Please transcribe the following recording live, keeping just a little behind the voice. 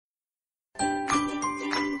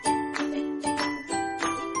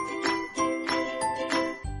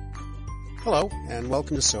Hello, and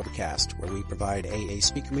welcome to Sobercast, where we provide AA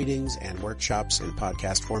speaker meetings and workshops in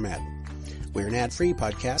podcast format. We're an ad-free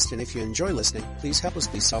podcast, and if you enjoy listening, please help us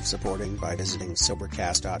be self-supporting by visiting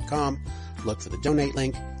Sobercast.com, look for the donate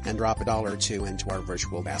link, and drop $1 or $2 into our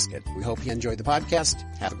virtual basket. We hope you enjoy the podcast.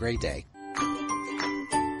 Have a great day. Good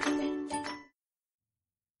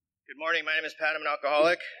morning. My name is Pat. I'm an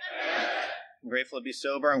alcoholic. I'm grateful to be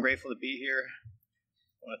sober. I'm grateful to be here.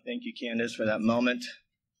 I want to thank you, Candace, for that moment.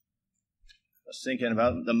 I was thinking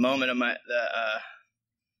about the moment of the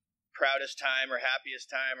proudest time or happiest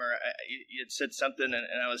time, or you had said something,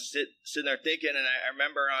 and I was sitting there thinking, and I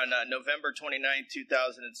remember on November 29,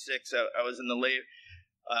 2006, I was in labor.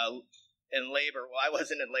 Well, I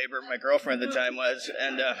wasn't in labor. My girlfriend at the time was,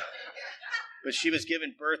 but she was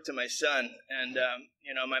giving birth to my son. And,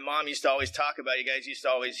 my mom used to always talk about, you guys used to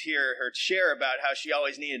always hear her share about how she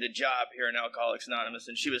always needed a job here in Alcoholics Anonymous,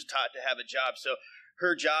 and she was taught to have a job. So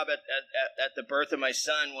her job at the birth of my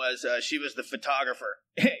son was she was the photographer,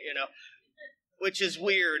 which is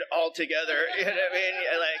weird altogether. You know what I mean?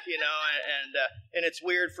 And it's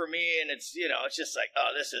weird for me, and it's just like,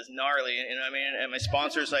 oh, this is gnarly. You know what I mean? And my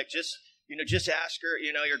sponsor's like, just ask her,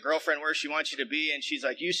 your girlfriend where she wants you to be. And she's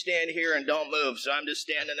like, you stand here and don't move. So I'm just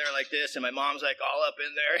standing there like this. And my mom's like all up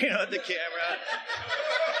in there, at the camera.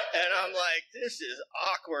 And I'm like, this is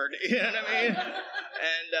awkward. You know what I mean?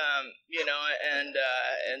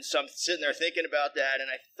 And so I'm sitting there thinking about that. And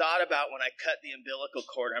I thought about when I cut the umbilical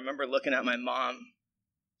cord. I remember looking at my mom.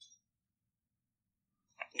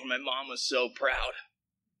 And my mom was so proud.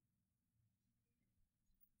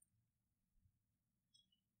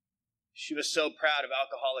 She was so proud of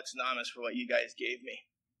Alcoholics Anonymous for what you guys gave me.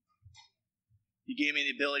 You gave me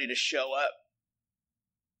the ability to show up.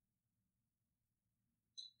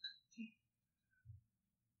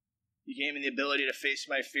 You gave me the ability to face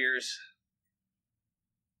my fears.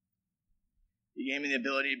 You gave me the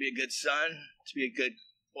ability to be a good son, to be a good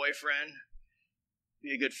boyfriend,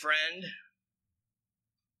 be a good friend.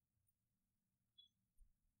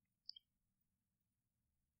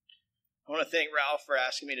 I want to thank Ralph for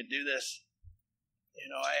asking me to do this.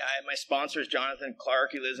 My sponsor is Jonathan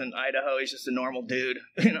Clark. He lives in Idaho. He's just a normal dude,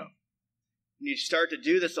 And you start to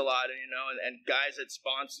do this a lot, and guys that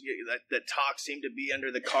sponsor you, that talk seem to be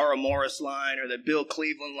under the Carl Morris line or the Bill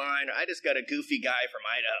Cleveland line. I just got a goofy guy from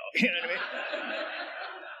Idaho. You know what I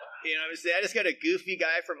mean? I just got a goofy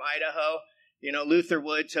guy from Idaho. Luther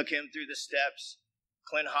Wood took him through the steps.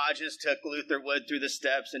 Clint Hodges took Luther Wood through the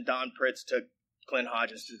steps, and Don Pritz took Clint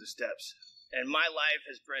Hodges through the steps. And my life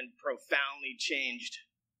has been profoundly changed.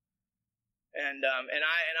 And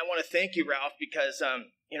I want to thank you, Ralph, because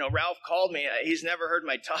Ralph called me. He's never heard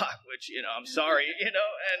my talk, which I'm sorry,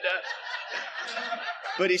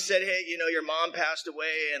 but he said, hey, your mom passed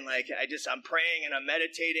away, and I'm praying and I'm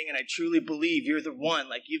meditating, and I truly believe you're the one.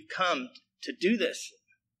 You've come to do this.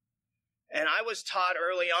 And I was taught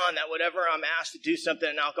early on that whenever I'm asked to do something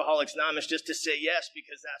in Alcoholics Anonymous, just to say yes,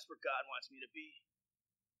 because that's where God wants me to be.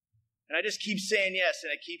 And I just keep saying yes,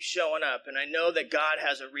 and I keep showing up. And I know that God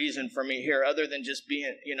has a reason for me here other than just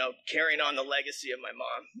being, carrying on the legacy of my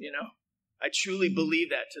mom, I truly believe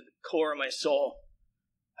that to the core of my soul.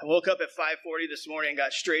 I woke up at 5:40 this morning and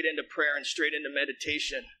got straight into prayer and straight into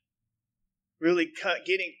meditation. Really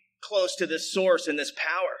getting close to this source and this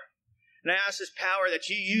power. And I ask this power that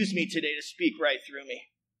you use me today to speak right through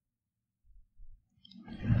me.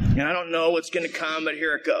 And I don't know what's going to come, but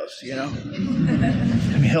here it goes,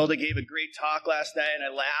 Hilda gave a great talk last night, and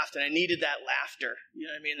I laughed, and I needed that laughter. You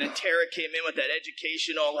know what I mean? And then Tara came in with that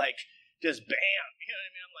educational, just bam. You know what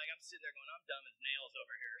I mean? I'm sitting there going, I'm dumb as nails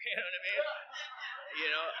over here. You know what I mean?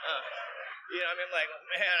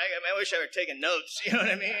 Man, I wish I were taking notes. You know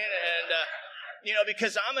what I mean? And,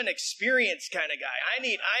 because I'm an experienced kind of guy. I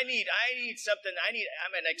need something.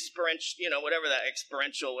 I'm an experiential, whatever that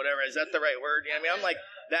experiential, whatever. Is that the right word? You know what I mean? I'm like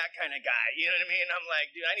that kind of guy. You know what I mean? I'm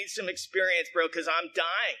like, dude, I need some experience, bro, because I'm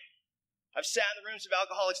dying. I've sat in the rooms of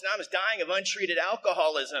Alcoholics Anonymous dying of untreated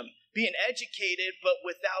alcoholism, being educated, but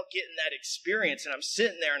without getting that experience. And I'm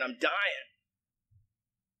sitting there and I'm dying.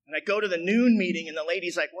 And I go to the noon meeting and the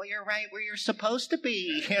lady's like, well, you're right where you're supposed to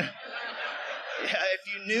be. Yeah, if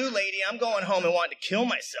you knew, lady, I'm going home and wanting to kill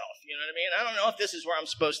myself. You know what I mean? I don't know if this is where I'm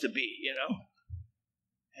supposed to be,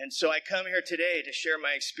 And so I come here today to share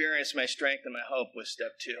my experience, my strength, and my hope with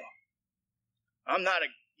step 2. I'm not a,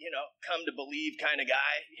 come to believe kind of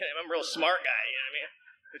guy. I'm a real smart guy, you know what I mean?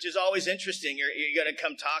 Which is always interesting. You're going to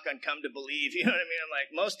come talk on come to believe, you know what I mean? I'm like,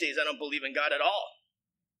 most days I don't believe in God at all.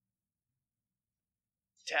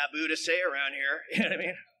 Taboo to say around here, you know what I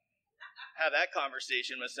mean? have that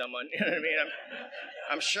conversation with someone. You know what I mean?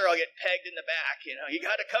 I'm sure I'll get pegged in the back. You know, you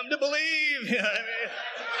got to come to believe. You know what I mean?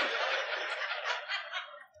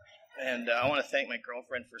 And I want to thank my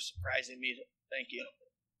girlfriend for surprising me. Thank you.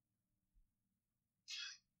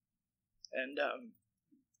 And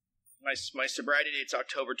my sobriety date's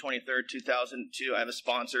October 23rd, 2002. I have a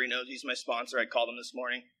sponsor. He knows he's my sponsor. I called him this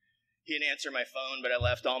morning. He didn't answer my phone, but I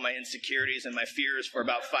left all my insecurities and my fears for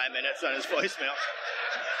about 5 minutes on his voicemail.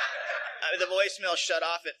 The voicemail shut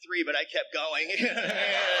off at 3, but I kept going. You know what I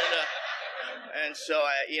mean? And so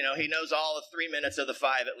he knows all of 3 minutes of the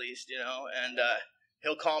 5 at least, you know, and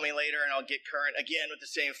he'll call me later and I'll get current again with the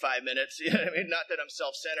same 5 minutes. You know what I mean? Not that I'm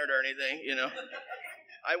self-centered or anything, you know.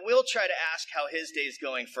 I will try to ask how his day's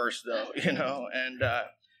going first, though, you know, and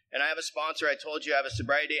I have a sponsor. I told you I have a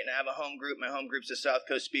sobriety date and I have a home group. My home group's the South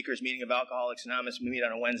Coast Speakers Meeting of Alcoholics Anonymous. We meet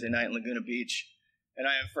on a Wednesday night in Laguna Beach, and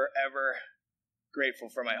I am forever grateful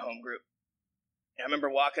for my home group. I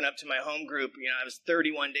remember walking up to my home group. You know, I was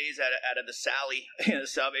 31 days out of the Sally, the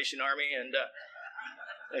Salvation Army, and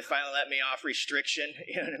they finally let me off restriction.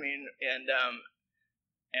 You know what I mean? And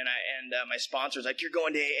my sponsor's like, "You're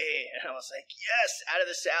going to AA," and I was like, "Yes, out of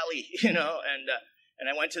the Sally," you know. And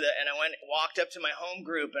I walked up to my home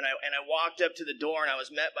group, and I walked up to the door, and I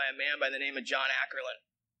was met by a man by the name of John Ackerlin,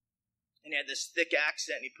 and he had this thick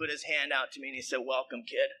accent, and he put his hand out to me, and he said, "Welcome,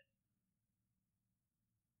 kid."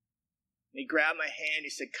 And he grabbed my hand. He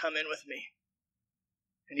said, "Come in with me."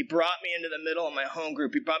 And he brought me into the middle of my home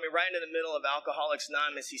group. He brought me right into the middle of Alcoholics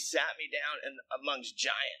Anonymous. He sat me down amongst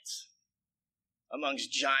giants.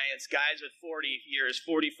 Guys with 40 years,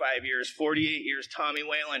 45 years, 48 years, Tommy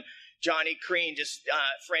Whalen, Johnny Crean, just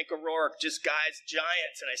Frank O'Rourke, just guys,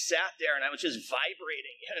 giants. And I sat there and I was just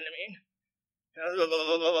vibrating, you know what I mean?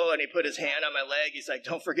 And he put his hand on my leg. He's like,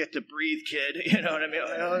 "Don't forget to breathe, kid." You know what I mean?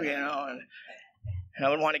 Like, oh, you know, and I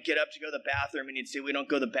would want to get up to go to the bathroom, and he'd say, "We don't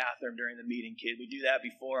go to the bathroom during the meeting, kid. We do that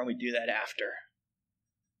before and we do that after."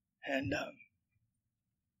 And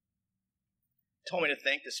told me to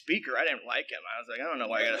thank the speaker. I didn't like him. I was like, I don't know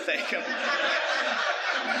why I got to thank him.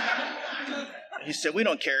 He said, "We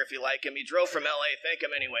don't care if you like him. He drove from L.A. Thank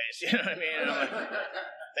him anyways." You know what I mean? And I'm like,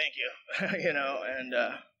 "Thank you." You know, and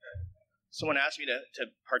someone asked me to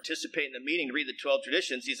participate in the meeting to read the 12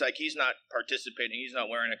 traditions. He's like, "He's not participating. He's not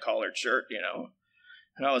wearing a collared shirt," you know.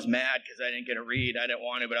 And I was mad because I didn't get a read. I didn't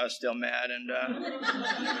want to, but I was still mad. And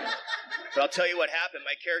but I'll tell you what happened.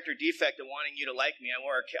 My character defect of wanting you to like me, I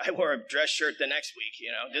wore a dress shirt the next week,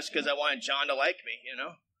 you know, just because I wanted John to like me, you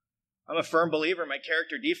know. I'm a firm believer my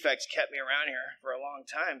character defects kept me around here for a long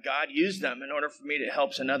time. God used them in order for me to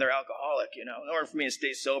help another alcoholic, you know, in order for me to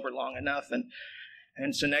stay sober long enough.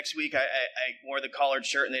 And so next week I wore the collared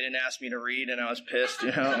shirt and they didn't ask me to read, and I was pissed,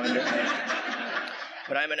 you know.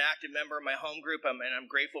 But I'm an active member of my home group, and I'm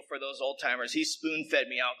grateful for those old timers. He spoon-fed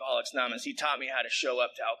me Alcoholics Anonymous. He taught me how to show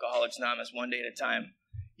up to Alcoholics Anonymous one day at a time.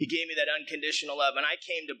 He gave me that unconditional love, and I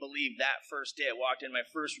came to believe that first day. I walked in my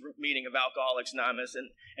first meeting of Alcoholics Anonymous, and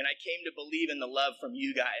I came to believe in the love from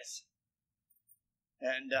you guys.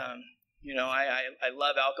 And, you know, I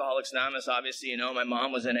love Alcoholics Anonymous. Obviously, you know, my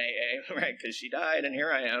mom was in AA, right, because she died, and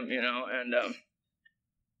here I am, you know. And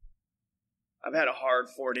I've had a hard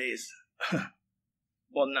 4 days.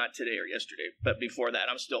 Well, not today or yesterday, but before that,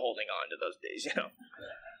 I'm still holding on to those days, you know.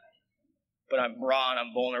 But I'm raw and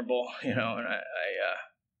I'm vulnerable, you know, and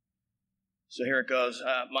so here it goes.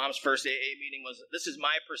 Mom's first AA meeting this is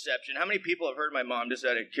my perception. How many people have heard my mom, just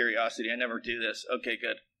out of curiosity? I never do this. Okay,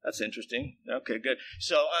 good. That's interesting. Okay, good.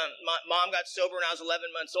 So my mom got sober when I was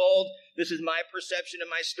 11 months old. This is my perception of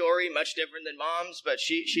my story, much different than mom's, but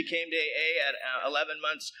she came to AA at 11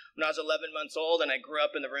 months, when I was 11 months old, and I grew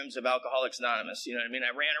up in the rooms of Alcoholics Anonymous. You know what I mean? I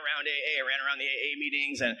ran around AA, I ran around the AA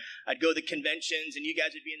meetings, and I'd go to the conventions, and you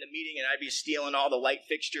guys would be in the meeting, and I'd be stealing all the light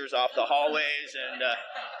fixtures off the hallways and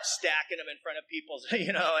stacking them in front of people's,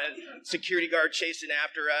 you know, and security guard chasing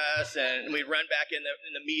after us, and we'd run back in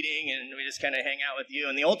the meeting, and we just kind of hang out with you.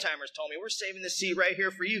 And the old timers told me, "We're saving the seat right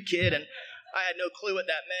here for you, kid." And I had no clue what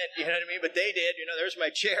that meant, you know what I mean? But they did, you know, there's my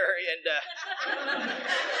chair. And,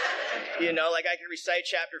 you know, like I could recite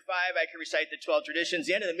chapter 5, I could recite the 12 traditions.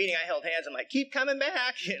 The end of the meeting, I held hands. I'm like, "Keep coming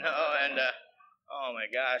back," you know, and, oh my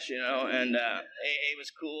gosh, you know, and AA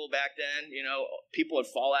was cool back then. You know, people would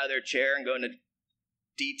fall out of their chair and go into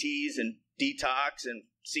DTs and detox and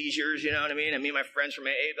seizures, you know what I mean? And me and my friends from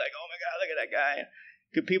AA would be like, "Oh my God, look at that guy."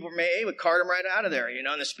 Good people from AA would cart him right out of there, you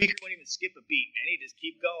know, and the speaker wouldn't even skip a beat, man. He'd just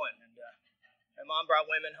keep going. And my mom brought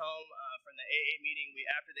women home from the AA meeting.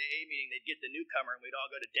 After the AA meeting, they'd get the newcomer, and we'd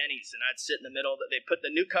all go to Denny's, and I'd sit in the middle. They'd put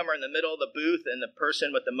the newcomer in the middle of the booth and the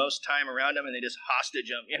person with the most time around him, and they just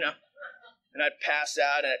hostage him, you know. And I'd pass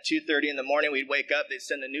out, and at 2:30 in the morning, we'd wake up, they'd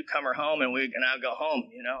send the newcomer home, and I'd go home,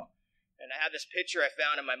 you know. And I have this picture I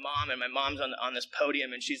found of my mom, and my mom's on this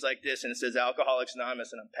podium, and she's like this, and it says Alcoholics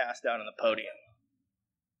Anonymous, and I'm passed out on the podium.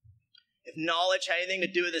 If knowledge had anything to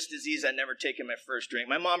do with this disease, I'd never taken my first drink.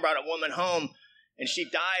 My mom brought a woman home, and she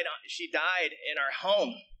died in our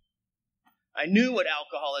home. I knew what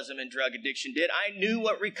alcoholism and drug addiction did. I knew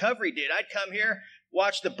what recovery did. I'd come here,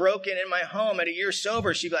 watch the broken in my home at a year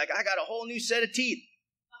sober. She'd be like, I got a whole new set of teeth.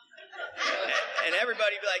 And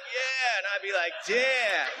everybody would be like, yeah. And I'd be like,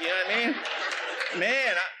 yeah. You know what I mean?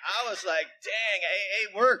 Man, I was like, dang,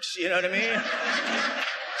 AA works. You know what I mean?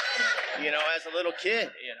 You know, as a little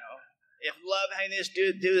kid, you know. If love had this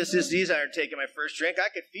do this disease, I had taken my first drink. I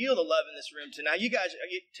could feel the love in this room tonight. You guys,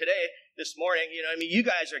 today, this morning, you know what I mean? You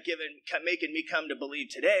guys are making me come to believe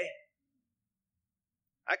today.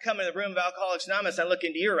 I come in the room of Alcoholics Anonymous, I look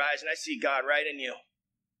into your eyes, and I see God right in you.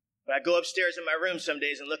 But I go upstairs in my room some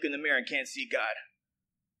days and look in the mirror and can't see God.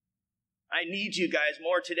 I need you guys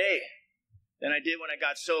more today than I did when I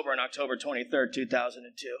got sober on October 23rd,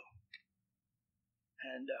 2002.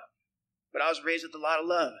 But I was raised with a lot of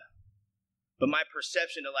love. But my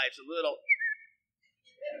perception of life's a little...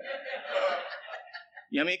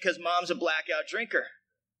 You know what I mean? Because mom's a blackout drinker.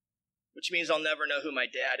 Which means I'll never know who my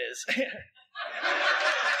dad is.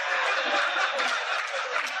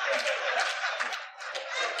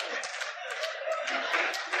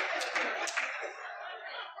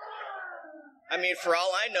 I mean, for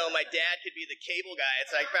all I know, my dad could be the cable guy.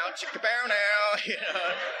 It's like, bow chicka bow now, you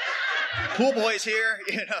know. Pool boy's here,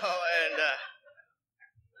 you know, and,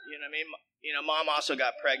 you know what I mean? You know, mom also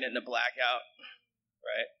got pregnant in a blackout,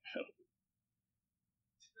 right?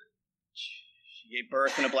 She gave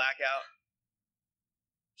birth in a blackout.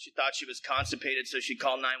 She thought she was constipated, so she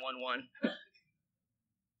called 911.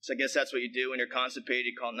 So I guess that's what you do when you're constipated,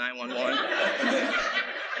 you call 911.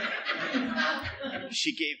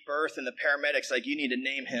 She gave birth, and the paramedics like, you need to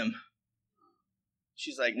name him.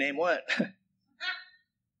 She's like, name what?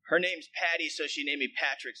 Her name's Patty, so she named me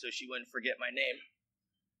Patrick so she wouldn't forget my name.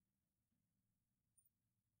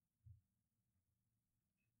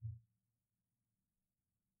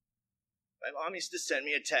 My mom used to send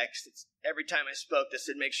me a text. Every time I spoke, they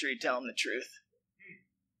said, make sure you tell him the truth.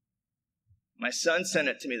 My son sent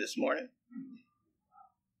it to me this morning.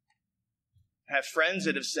 I have friends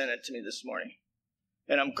that have sent it to me this morning.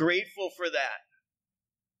 And I'm grateful for that.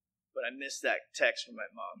 But I missed that text from my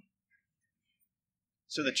mom.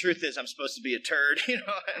 So the truth is I'm supposed to be a turd, you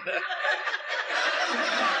know.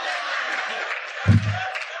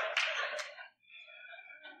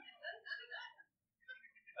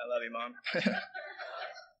 I love you, Mom.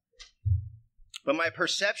 But my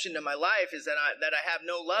perception of my life is that I have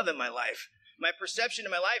no love in my life. My perception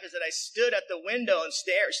of my life is that I stood at the window and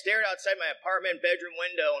stared outside my apartment bedroom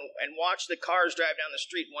window and watched the cars drive down the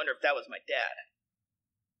street and wonder if that was my dad.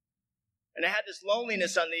 And I had this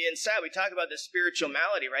loneliness on the inside. We talk about this spiritual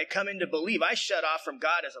malady, right? Coming to believe. I shut off from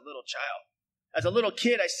God as a little child. As a little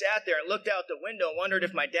kid, I sat there and looked out the window and wondered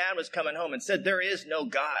if my dad was coming home and said, there is no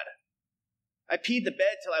God. I peed the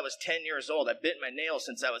bed till I was 10 years old. I bit my nails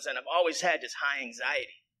since I was 10. I've always had just high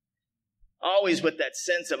anxiety. Always with that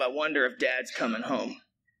sense of I wonder if Dad's coming home.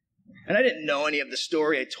 And I didn't know any of the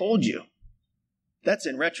story I told you. That's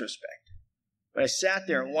in retrospect. But I sat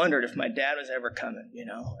there and wondered if my dad was ever coming, you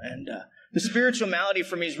know. And the spiritual malady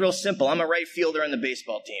for me is real simple. I'm a right fielder on the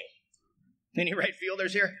baseball team. Any right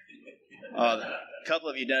fielders here? Oh, a couple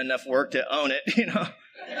of you done enough work to own it, you know.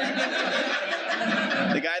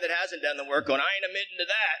 The guy that hasn't done the work going, I ain't admitting to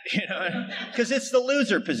that, you know, because it's the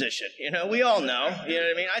loser position, you know, we all know, you know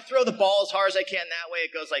what I mean? I throw the ball as hard as I can that way,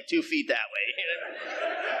 it goes like 2 feet that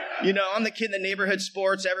way, you know, I'm the kid in the neighborhood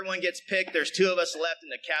sports, everyone gets picked, there's 2 of us left,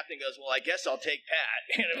 and the captain goes, well, I guess I'll take Pat,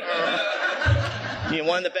 you know,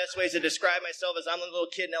 one of the best ways to describe myself is I'm a little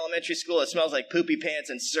kid in elementary school that smells like poopy pants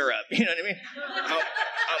and syrup, you know what I mean?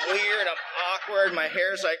 I'm weird, I'm awkward, my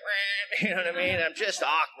hair's like, you know what I mean? I'm just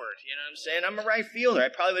awkward, you know what I'm saying? I'm a right fielder. I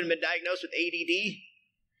probably would have been diagnosed with ADD.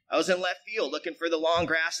 I was in left field looking for the long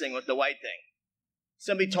grass thing with the white thing.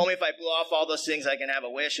 Somebody told me if I blew off all those things, I can have a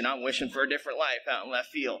wish, and I'm wishing for a different life out in left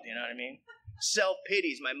field, you know what I mean?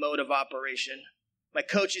 Self-pity's my mode of operation. My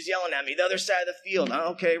coach is yelling at me, the other side of the field.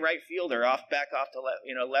 Oh, okay, right fielder, back off to left,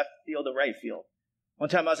 you know, left field to right field. One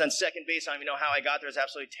time I was on second base, I don't even know how I got there. I was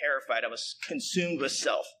absolutely terrified. I was consumed with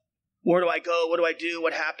self. Where do I go? What do I do?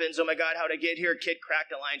 What happens? Oh my God, how'd I get here? Kid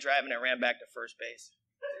cracked a line drive and I ran back to first base.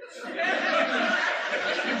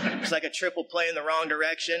 It's like a triple play in the wrong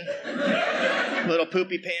direction. Little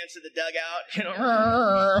poopy pants to the dugout. You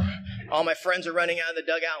know, All my friends are running out of the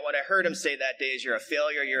dugout. And what I heard him say that day is, you're a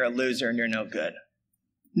failure, you're a loser, and you're no good.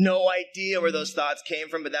 No idea where those thoughts came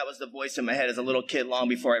from, but that was the voice in my head as a little kid long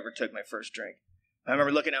before I ever took my first drink. I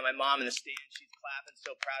remember looking at my mom in the stands. She's clapping,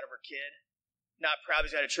 so proud of her kid. Not proud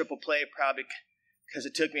because I had a triple play, proud because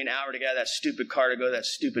it took me an hour to get out of that stupid car to go to that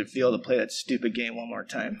stupid field to play that stupid game one more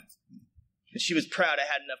time. And she was proud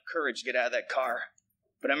I had enough courage to get out of that car.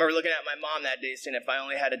 But I remember looking at my mom that day saying, if I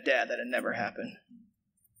only had a dad, that had never happened.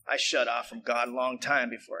 I shut off from God a long time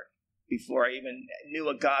before I even knew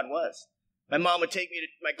what God was. My grandma would take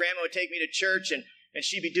me to church, and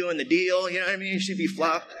she'd be doing the deal, you know what I mean? She'd be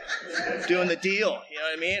doing the deal, you know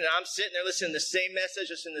what I mean? And I'm sitting there listening to the same message,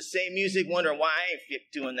 listening to the same music, wondering why I ain't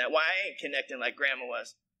doing that, why I ain't connecting like Grandma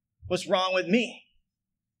was. What's wrong with me?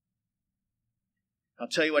 I'll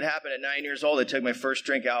tell you what happened at 9 years old. I took my first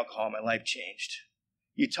drink of alcohol. My life changed.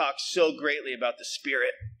 You talk so greatly about the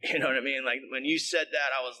Spirit, you know what I mean? Like when you said that,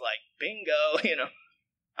 I was like, bingo, you know.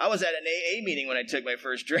 I was at an AA meeting when I took my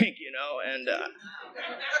first drink, you know, and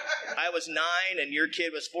I was 9 and your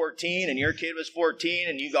kid was 14 and your kid was 14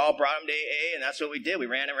 and you all brought him to AA, and that's what we did. We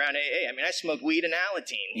ran around AA. I mean, I smoked weed and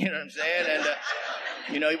Alateen, you know what I'm saying? And,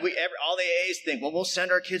 you know, all the AAs think, well, we'll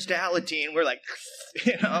send our kids to Alateen. We're like,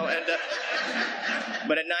 you know, and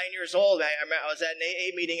but at 9 years old, I was at an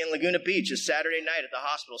AA meeting in Laguna Beach a Saturday night at the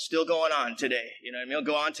hospital, still going on today. You know what I mean?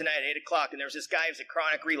 It'll go on tonight at 8 o'clock. And there was this guy who was a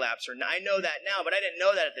chronic relapser. And I know that now, but I didn't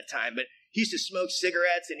know that at the time. But he used to smoke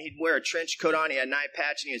cigarettes, and he'd wear a trench coat on. He had an eye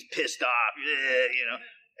patch, and he was pissed off. You know,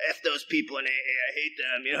 F those people in AA. I hate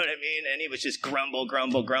them. You know what I mean? And he was just grumble.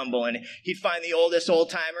 And he'd find the oldest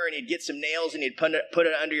old-timer, and he'd get some nails, and he'd put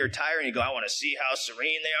it under your tire, and he'd go, I want to see how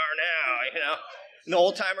serene they are now, you know? And the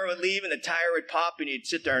old-timer would leave, and the tire would pop, and you'd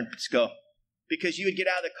sit there and just go. Because you would get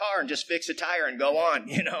out of the car and just fix a tire and go on,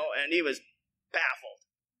 you know? And he was baffled.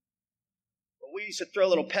 But we used to throw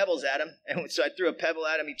little pebbles at him. And so I threw a pebble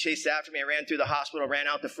at him. He chased after me. I ran through the hospital, ran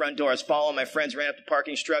out the front door. I was following my friends, ran up the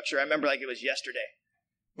parking structure. I remember like it was yesterday.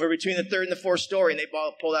 We were between the third and the fourth story, and they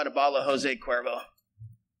pulled out a bottle of Jose Cuervo.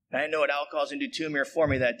 I didn't know what alcohol was going to do to me or for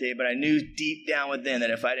me that day, but I knew deep down within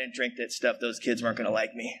that if I didn't drink that stuff, those kids weren't going to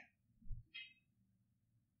like me.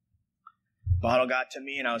 Bottle got to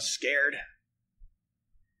me, and I was scared.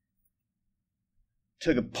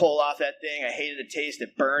 Took a pull off that thing. I hated the taste.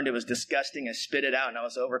 It burned. It was disgusting. I spit it out, and I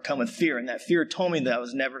was overcome with fear. And that fear told me that I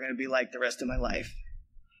was never going to be like the rest of my life.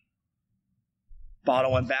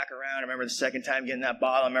 Bottle went back around. I remember the second time getting that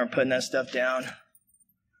bottle. I remember putting that stuff down.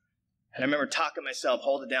 And I remember talking to myself,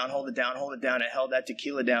 hold it down, hold it down, hold it down. I held that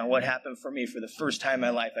tequila down. What happened for me? For the first time in my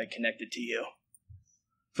life, I connected to you.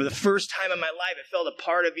 For the first time in my life, I felt a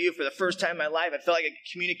part of you. For the first time in my life, I felt like I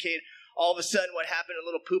could communicate all of a sudden what happened to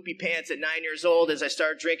little poopy pants at 9 years old as I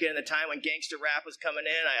started drinking in the time when gangster rap was coming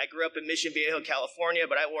in. I grew up in Mission Viejo, California,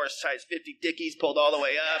 but I wore a size 50 Dickies pulled all the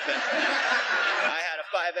way up. And I had a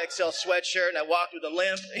 5XL sweatshirt, and I walked with a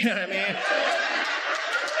limp. You know what I mean?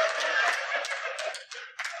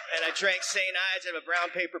 And I drank St. Ides out of a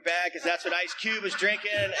brown paper bag because that's what Ice Cube was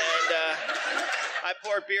drinking. And I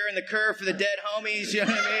poured beer in the curve for the dead homies, you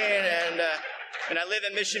know what I mean? And I live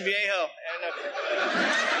in Mission Viejo.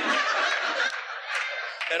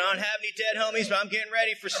 And I don't have any dead homies, but I'm getting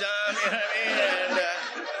ready for some, you know what I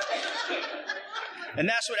mean? And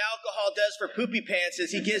that's what alcohol does for poopy pants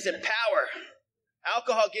is he gives it power.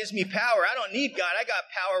 Alcohol gives me power. I don't need God. I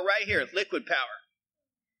got power right here, liquid power.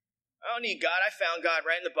 I don't need God. I found God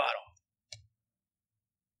right in the bottle.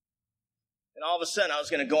 And all of a sudden, I was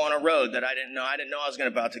going to go on a road that I didn't know. I didn't know I was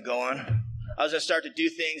about to go on. I was going to start to do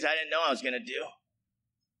things I didn't know I was going to do.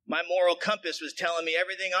 My moral compass was telling me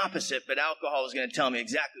everything opposite, but alcohol was going to tell me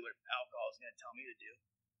exactly what alcohol was going to tell me to do.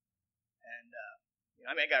 And,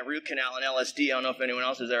 I got a root canal and LSD. I don't know if anyone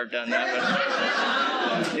else has ever done that.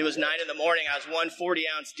 But it was 9 a.m. I was 140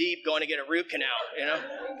 ounce deep going to get a root canal, you know,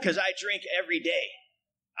 because I drink every day.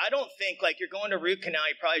 I don't think like you're going to root canal,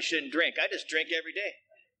 you probably shouldn't drink. I just drink every day.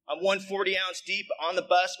 I'm 140 ounce deep on the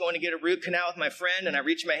bus going to get a root canal with my friend, and I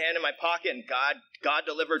reach my hand in my pocket, and God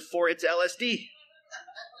delivered 4 hits of LSD.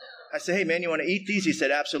 I said, hey, man, you want to eat these? He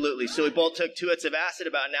said, absolutely. So we both took 2 hits of acid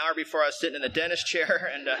about an hour before I was sitting in the dentist chair,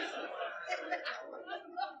 and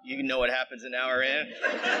you know what happens an hour in.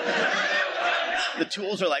 The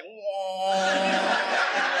tools are like, whoa.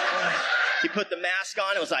 He put the mask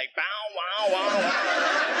on. It was like, bow, wow, wow, wow.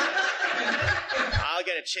 I'm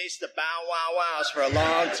going to chase the bow, wow, wows for a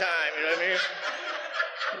long time. You know what I mean?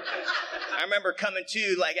 I remember coming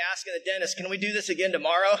to, like, asking the dentist, can we do this again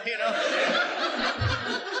tomorrow? You know?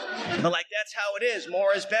 But, like, that's how it is.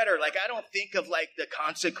 More is better. Like, I don't think of, like, the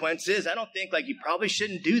consequences. I don't think, like, you probably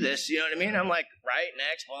shouldn't do this. You know what I mean? I'm like, right,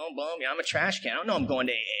 next, boom, boom. Yeah, I'm a trash can. I don't know I'm going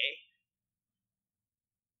to AA.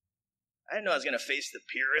 I didn't know I was going to face the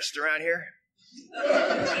purist around here.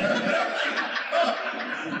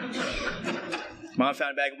 Mom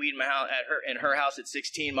found a bag of weed in my house, in her house at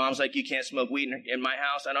 16. Mom's like, you can't smoke weed in my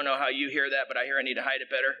house. I don't know how you hear that, but I hear I need to hide it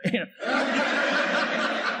better.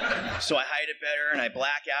 So I hide it better, and I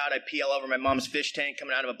black out. I pee all over my mom's fish tank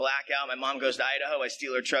coming out of a blackout. My mom goes to Idaho. I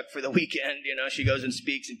steal her truck for the weekend. She goes and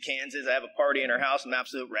speaks in Kansas. I have a party in her house. I'm an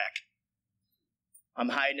absolute wreck. I'm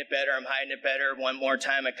hiding it better. One more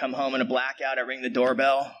time, I come home in a blackout. I ring the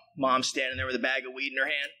doorbell. Mom's standing there with a bag of weed in her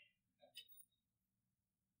hand.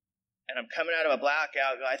 And I'm coming out of a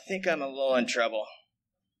blackout. I think I'm a little in trouble.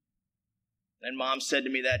 And Mom said to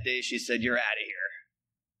me that day, she said, you're out of here.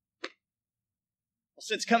 Well,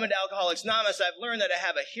 since coming to Alcoholics Anonymous, I've learned that I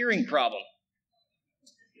have a hearing problem.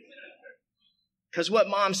 Because what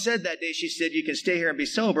Mom said that day, she said, you can stay here and be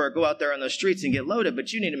sober or go out there on those streets and get loaded,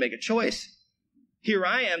 but you need to make a choice. Here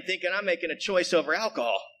I am thinking I'm making a choice over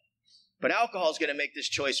alcohol. But alcohol is going to make this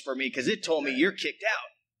choice for me because it told me you're kicked out.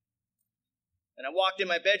 And I walked in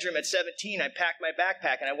my bedroom at 17. I packed my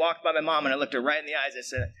backpack and I walked by my mom and I looked her right in the eyes. I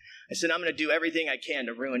said, I'm going to do everything I can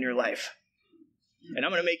to ruin your life. And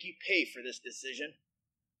I'm going to make you pay for this decision.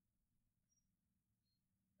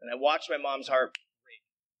 And I watched my mom's heart break.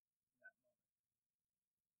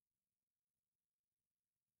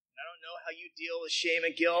 I don't know how you deal with shame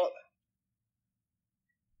and guilt,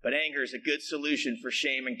 but anger is a good solution for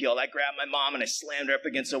shame and guilt. I grabbed my mom and I slammed her up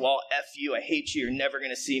against the wall. F you, I hate you, you're never going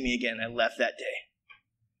to see me again. I left that day.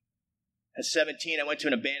 At 17, I went to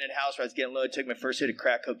an abandoned house where I was getting loaded, took my first hit of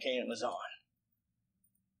crack cocaine, and was on.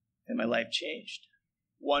 And my life changed.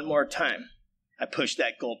 One more time, I pushed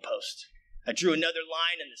that goalpost. I drew another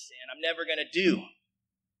line in the sand I'm never going to do.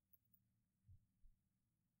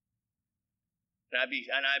 And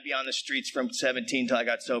I'd be on the streets from 17 till I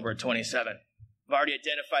got sober at 27. I've already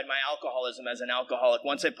identified my alcoholism as an alcoholic.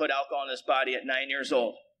 Once I put alcohol in this body at 9 years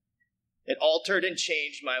old, it altered and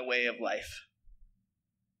changed my way of life.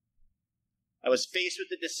 I was faced with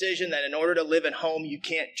the decision that in order to live at home, you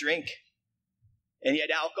can't drink. And yet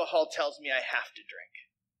alcohol tells me I have to drink.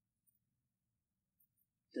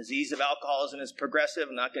 Disease of alcoholism is progressive.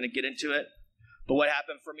 I'm not going to get into it. But what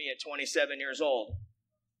happened for me at 27 years old?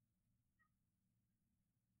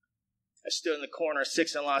 I stood in the corner of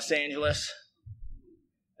 6th in Los Angeles.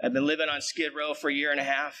 I've been living on Skid Row for a year and a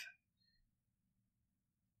half.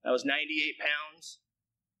 I was 98 pounds.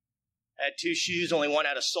 I had 2 shoes, only one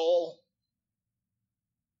had a sole.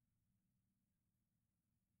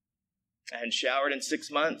 I hadn't showered in 6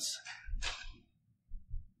 months.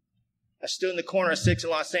 I stood in the corner of 6th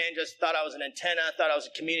in Los Angeles, thought I was an antenna, thought I was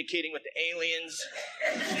communicating with the aliens.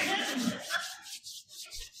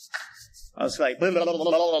 I was like, and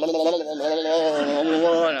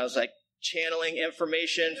I was like channeling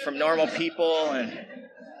information from normal people. And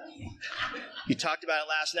you talked about it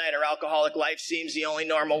last night. Our alcoholic life seems the only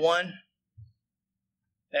normal one.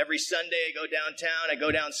 Every Sunday I go downtown, I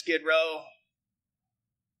go down Skid Row.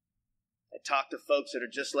 I talk to folks that are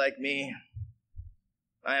just like me.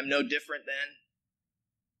 I am no different then.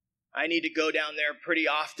 I need to go down there pretty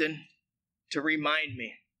often to remind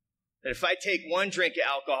me that if I take one drink of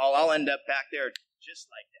alcohol, I'll end up back there just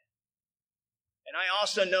like that. And I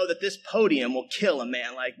also know that this podium will kill a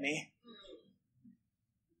man like me.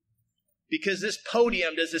 Because this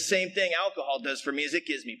podium does the same thing alcohol does for me, is it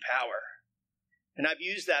gives me power. And I've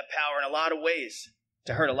used that power in a lot of ways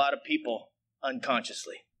to hurt a lot of people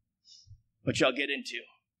unconsciously, which I'll get into.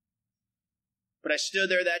 But I stood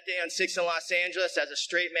there that day on 6th in Los Angeles as a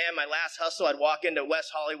straight man. My last hustle, I'd walk into a West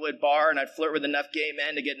Hollywood bar and I'd flirt with enough gay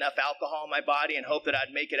men to get enough alcohol in my body and hope that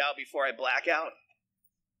I'd make it out before I black out.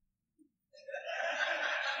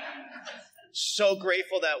 So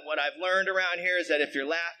grateful that what I've learned around here is that if you're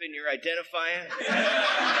laughing, you're identifying.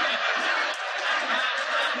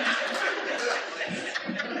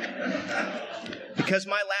 Because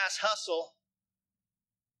my last hustle,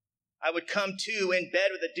 I would come to in bed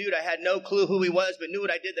with a dude I had no clue who he was, but knew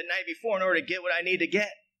what I did the night before in order to get what I need to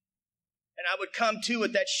get. And I would come to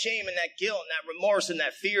with that shame and that guilt and that remorse and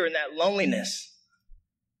that fear and that loneliness.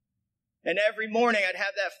 And every morning I'd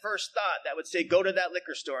have that first thought that would say, go to that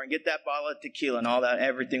liquor store and get that bottle of tequila and all that,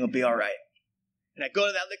 everything will be all right. And I'd go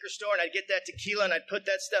to that liquor store and I'd get that tequila and I'd put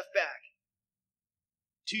that stuff back.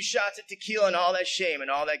 2 shots of tequila and all that shame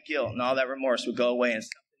and all that guilt and all that remorse would go away and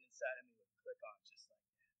something inside of me would click on just like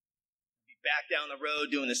that. I'd be back down the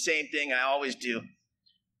road doing the same thing I always do.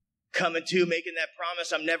 Coming to, making that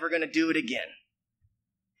promise I'm never going to do it again.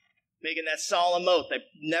 Making that solemn oath I'm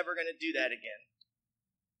never going to do that again.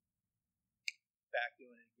 Back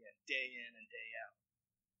doing it again, day in and day out.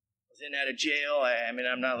 I was in and out of jail. I mean,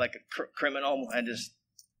 I'm not like a criminal. I just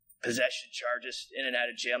possession charges, in and out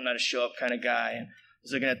of jail. I'm not a show-up kind of guy. And I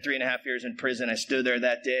was looking at 3.5 years in prison. I stood there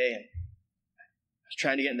that day, and I was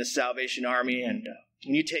trying to get in the Salvation Army. And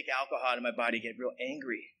when you take alcohol out of my body, you get real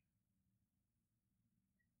angry.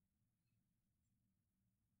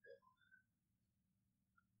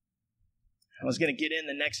 I was going to get in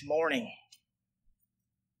the next morning.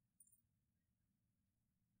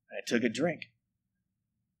 I took a drink.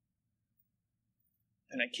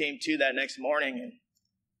 And I came to that next morning, and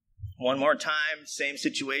one more time, same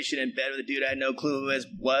situation in bed with a dude I had no clue who it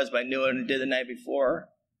was, but I knew what I did the night before.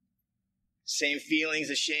 Same feelings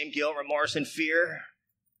of shame, guilt, remorse, and fear.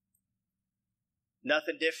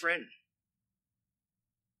 Nothing different,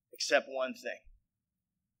 except one thing.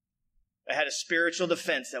 I had a spiritual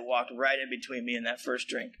defense that walked right in between me and that first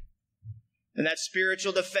drink. And that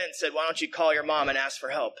spiritual defense said, why don't you call your mom and ask for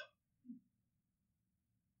help?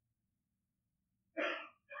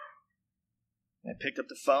 I picked up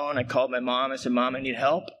the phone. I called my mom. I said, Mom, I need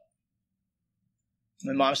help.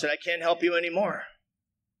 My mom said, I can't help you anymore.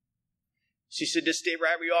 She said, just stay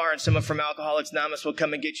right where you are, and someone from Alcoholics Anonymous will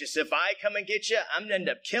come and get you. So if I come and get you, I'm going to end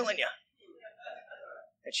up killing you.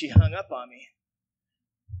 And she hung up on me.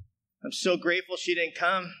 I'm so grateful she didn't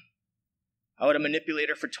come. I would have manipulated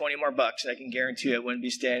her for 20 more bucks, and I can guarantee you I wouldn't be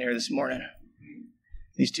standing here this morning.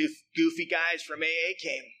 These two goofy guys from AA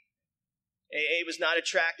came. AA was not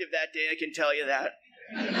attractive that day, I can tell you that.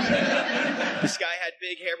 This guy had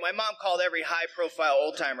big hair. My mom called every high-profile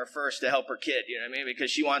old-timer first to help her kid, you know what I mean?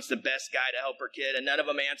 Because she wants the best guy to help her kid, and none of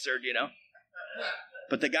them answered, you know?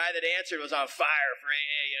 But the guy that answered was on fire for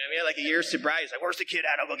AA, you know what I mean? Like a year's sobriety. He's like, where's the kid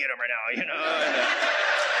at? I'll go get him right now, you know?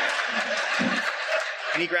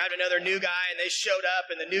 And he grabbed another new guy, and they showed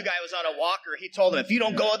up, and the new guy was on a walker. He told them, if you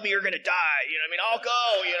don't go with me, you're going to die. You know what I mean? I'll go,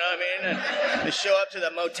 you know what I mean? And they show up to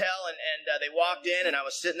the motel, and they walked in, and I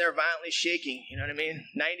was sitting there violently shaking. You know what I mean?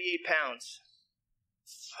 98 pounds.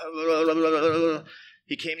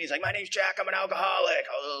 He came, and he's like, my name's Jack. I'm an alcoholic.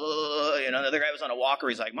 You know, the other guy was on a walker.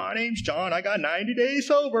 He's like, my name's John. I got 90 days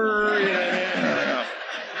sober. You know what I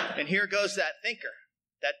mean? And here goes that thinker,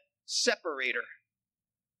 that separator.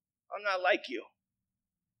 I'm not like you.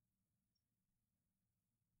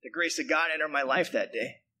 The grace of God entered my life that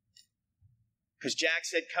day. Because Jack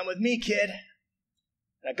said, come with me, kid.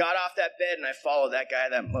 And I got off that bed and I followed that guy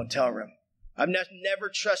in that motel room. I've never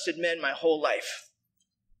trusted men my whole life.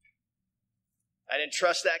 I didn't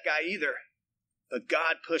trust that guy either. But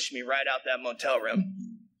God pushed me right out that motel room.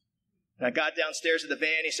 And I got downstairs to the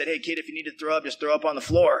van. He said, hey, kid, if you need to throw up, just throw up on the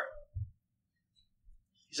floor.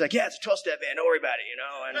 He's like, yeah, it's a 12-step van. Don't worry about it, you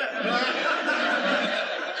know. And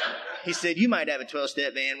he said, you might have a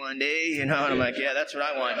 12-step van one day, you know. And I'm like, yeah, that's what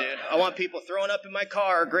I want, dude. I want people throwing up in my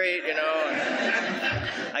car. Great, you know.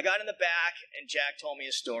 And I got in the back, and Jack told me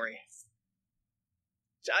a story.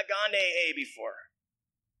 So I've gone to AA before.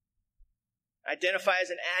 Identify as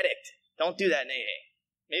an addict. Don't do that in AA.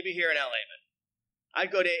 Maybe here in LA, but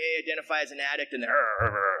I'd go to AA, identify as an addict, and then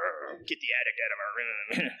get the addict out of our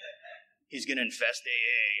room. He's going to infest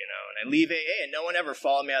AA, you know. And I leave AA, and no one ever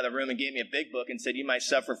followed me out of the room and gave me a big book and said, you might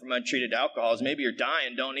suffer from untreated alcoholism. Maybe you're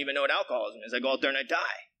dying, don't even know what alcoholism is. I go out there and I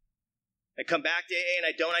die. I come back to AA and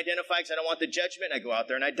I don't identify because I don't want the judgment. I go out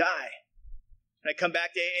there and I die. And I come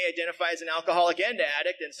back to AA, identify as an alcoholic and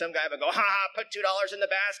addict, and some guy would go, ha, put $2 in the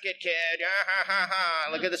basket, kid. Ha, ha, ha.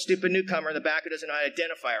 Look at the stupid newcomer in the back who doesn't know how to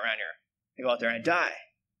identify around here. I go out there and I die.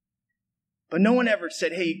 But no one ever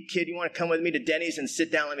said, hey, kid, you want to come with me to Denny's and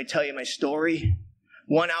sit down? Let me tell you my story.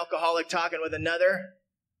 One alcoholic talking with another.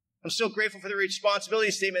 I'm so grateful for the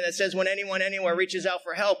responsibility statement that says when anyone anywhere reaches out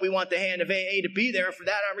for help, we want the hand of AA to be there. And for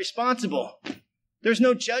that, I'm responsible. There's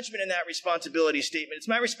no judgment in that responsibility statement. It's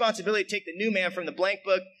my responsibility to take the new man from the blank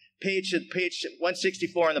book, page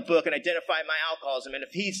 164 in the book, and identify my alcoholism. And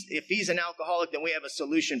if he's an alcoholic, then we have a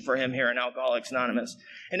solution for him here in Alcoholics Anonymous.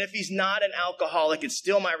 And if he's not an alcoholic, it's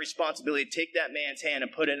still my responsibility to take that man's hand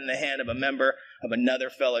and put it in the hand of a member of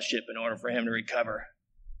another fellowship in order for him to recover.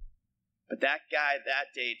 But that guy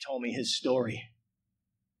that day told me his story.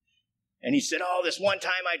 And he said, oh, this one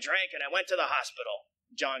time I drank and I went to the hospital.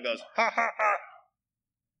 John goes, ha, ha, ha.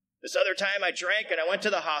 This other time I drank and I went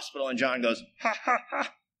to the hospital, and John goes, ha, ha,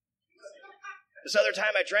 ha. This other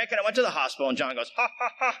time I drank and I went to the hospital, and John goes, ha,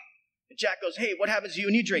 ha, ha. And Jack goes, hey, what happens to you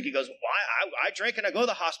when you drink? He goes, well, I drink and I go to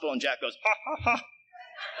the hospital, and Jack goes, ha, ha, ha.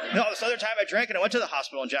 No, this other time I drank and I went to the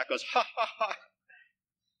hospital, and Jack goes, ha, ha, ha.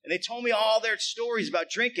 And they told me all their stories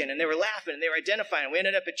about drinking, and they were laughing, and they were identifying. We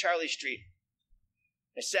ended up at Charlie Street.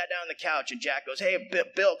 I sat down on the couch, and Jack goes, hey,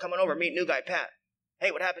 Bill, coming over, meet new guy, Pat. Hey,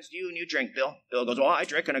 what happens to you when you drink, Bill? Bill goes, well, I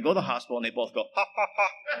drink and I go to the hospital. And they both go, ha, ha,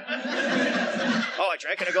 ha. Oh, I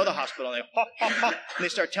drank and I go to the hospital. And they, ha, ha, ha. And they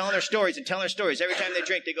start telling their stories and telling their stories. Every time they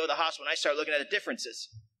drink, they go to the hospital. And I start looking at the differences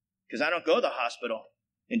because I don't go to the hospital.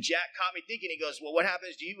 And Jack caught me thinking, he goes, well, what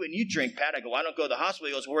happens to you when you drink, Pat? I go, I don't go to the hospital.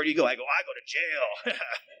 He goes, where do you go? I go, I go to jail.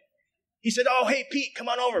 He said, oh, hey, Pete, come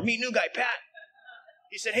on over. Meet new guy, Pat.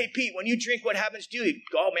 He said, hey, Pete, when you drink, what happens to you? He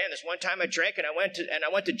goes, oh, man, this one time I drank and I went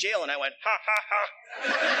to jail. And I went, ha, ha, ha.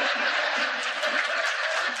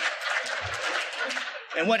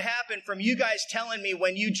 And what happened from you guys telling me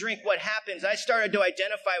when you drink, what happens? I started to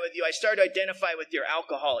identify with you. I started to identify with your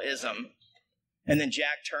alcoholism. And then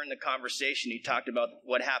Jack turned the conversation. He talked about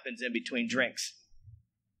what happens in between drinks.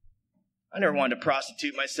 I never wanted to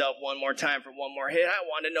prostitute myself one more time for one more hit. I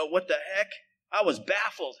wanted to know what the heck. I was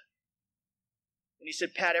baffled. And he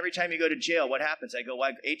said, Pat, every time you go to jail, what happens? I go,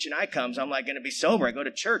 well, H&I comes. I'm like going to be sober. I go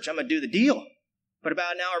to church. I'm going to do the deal. But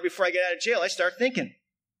about an hour before I get out of jail, I start thinking.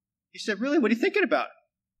 He said, really? What are you thinking about?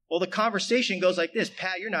 Well, the conversation goes like this.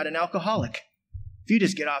 Pat, you're not an alcoholic. If you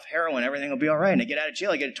just get off heroin, everything will be all right. And I get out of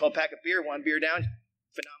jail, I get a 12-pack of beer, one beer down,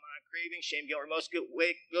 phenomenon craving, shame, guilt, remorse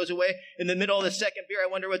goes away. In the middle of the second beer, I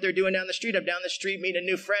wonder what they're doing down the street. I'm down the street meeting a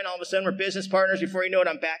new friend. All of a sudden, we're business partners. Before you know it,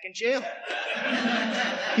 I'm back in jail.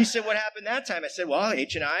 He said, what happened that time? I said, well,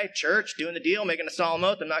 H&I, church, doing the deal, making a solemn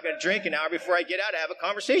oath. I'm not going to drink. An hour before I get out, I have a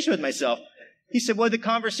conversation with myself. He said, what did the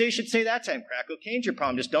conversation say that time? Crack cocaine's your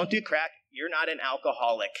problem. Just don't do crack. You're not an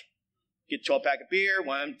alcoholic. Get a 12-pack of beer,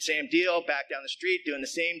 one same deal, back down the street, doing the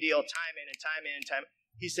same deal, time in and time in and time.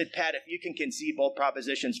 He said, Pat, if you can conceive both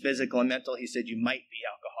propositions, physical and mental, he said, you might be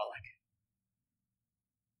alcoholic.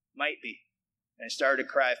 Might be. And I started to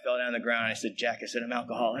cry, I fell down on the ground. I said, Jack, I said, I'm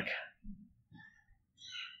alcoholic.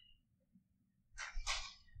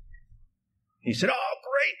 He said, oh,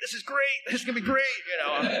 great, this is great, this is going to be great, you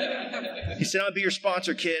know. He said, I'll be your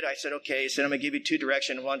sponsor, kid. I said, okay. He said, I'm going to give you 2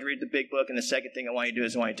 directions. I want to read the big book, and the second thing I want you to do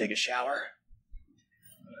is I want you to take a shower.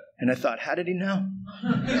 And I thought, how did he know?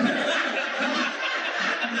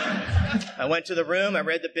 I went to the room, I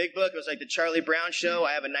read the big book. It was like the Charlie Brown Show.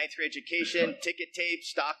 I have a 9th grade education, ticket tape,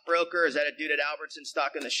 stockbroker. Is that a dude at Albertsons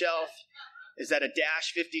stocking the shelf? Is that a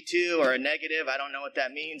dash 52 or a negative? I don't know what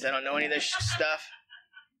that means. I don't know any of this stuff.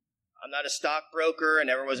 I'm not a stockbroker. I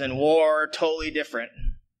never was in war. Totally different.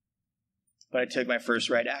 But I took my first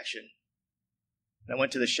right action. And I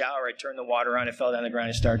went to the shower. I turned the water on. I fell down the ground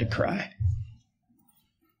and started to cry.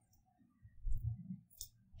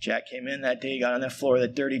 Jack came in that day. He got on the floor with a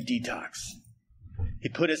dirty detox. He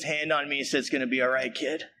put his hand on me. He said, it's going to be all right,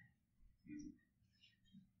 kid.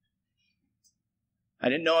 I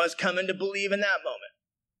didn't know I was coming to believe in that moment.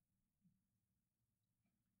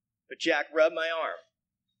 But Jack rubbed my arm.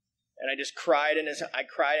 And I just cried in his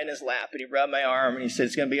lap, and he rubbed my arm, and he said,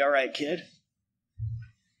 it's going to be all right, kid.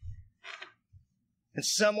 And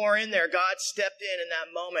somewhere in there, God stepped in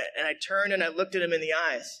that moment, and I turned and I looked at him in the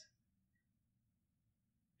eyes.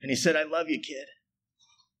 And he said, I love you, kid.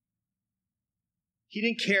 He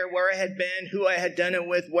didn't care where I had been, who I had done it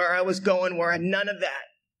with, where I was going, none of that.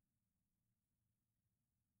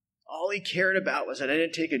 All he cared about was that I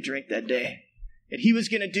didn't take a drink that day. And he was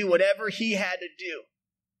going to do whatever he had to do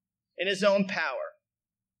in his own power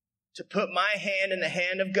to put my hand in the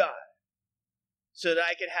hand of God so that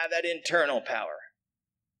I could have that internal power.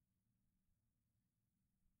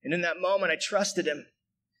 And in that moment, I trusted him.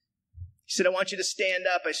 He said, I want you to stand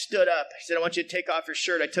up. I stood up. He said, I want you to take off your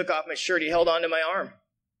shirt. I took off my shirt. He held onto my arm.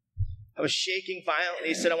 I was shaking violently.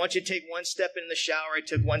 He said, I want you to take one step in the shower. I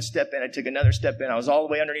took one step in. I took another step in. I was all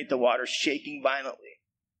the way underneath the water, shaking violently.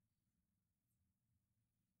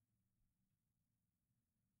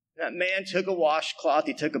 That man took a washcloth,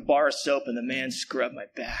 he took a bar of soap, and the man scrubbed my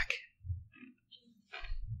back.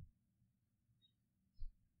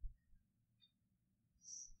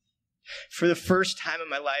 For the first time in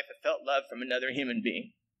my life, I felt love from another human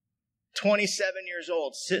being. 27 years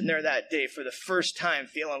old, sitting there that day for the first time,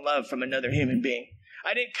 feeling love from another human being.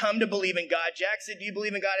 I didn't come to believe in God. Jack said, do you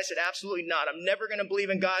believe in God? I said, absolutely not. I'm never going to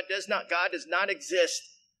believe in God. God does not exist.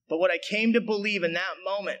 But what I came to believe in that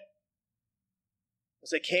moment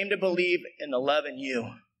was I came to believe in the love in you.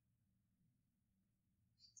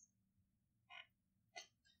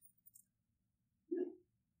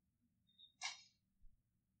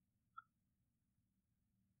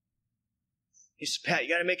 He said, Pat, you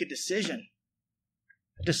got to make a decision.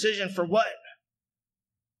 A decision for what?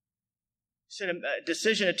 He said, a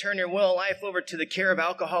decision to turn your will and life over to the care of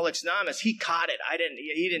Alcoholics Anonymous. He caught it.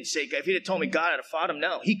 He didn't say, if he'd have told me God, I'd have fought him.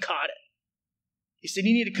 No, he caught it. He said,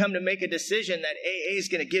 you need to come to make a decision that AA is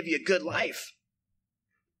going to give you a good life.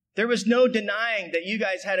 There was no denying that you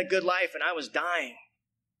guys had a good life and I was dying.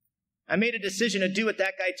 I made a decision to do what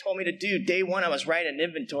that guy told me to do. Day one, I was writing an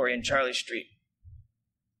inventory in Charlie Street.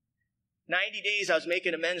 90 days, I was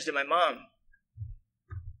making amends to my mom.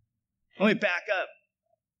 Let me back up.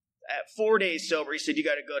 At 4 days sober, he said, you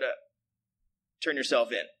got to go to turn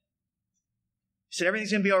yourself in. He said,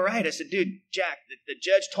 everything's going to be all right. I said, dude, Jack, the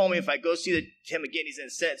judge told me if I go see him again, he's going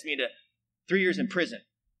to sentence me to 3 years in prison.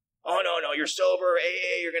 Oh, no, you're sober.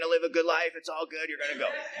 AA, you're going to live a good life. It's all good. You're going to go.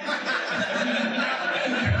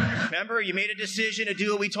 Remember, you made a decision to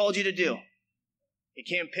do what we told you to do. He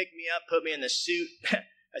came and picked me up, put me in the suit.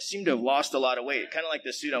 I seem to have lost a lot of weight, kind of like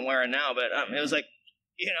the suit I'm wearing now, but it was like,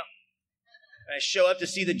 I show up to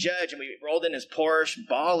see the judge, and we rolled in his Porsche,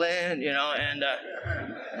 ballin',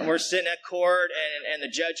 and we're sitting at court, and the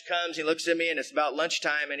judge comes, he looks at me, and it's about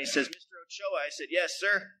lunchtime, and he says, Mr. Ochoa. I said, yes,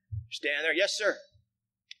 sir. Stand there. Yes, sir.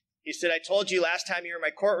 He said, I told you last time you were in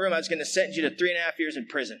my courtroom I was going to sentence you to 3.5 years in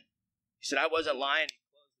prison. He said, I wasn't lying. He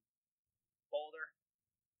closed the folder.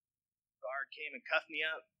 Guard came and cuffed me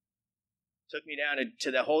up, took me down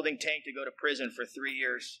to the holding tank to go to prison for 3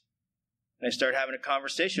 years. And I started having a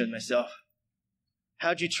conversation with myself.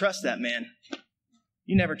 How'd you trust that man?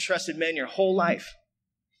 You never trusted men your whole life.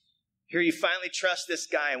 Here you finally trust this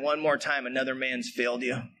guy, and one more time another man's failed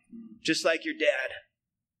you. Just like your dad.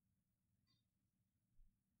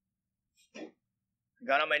 I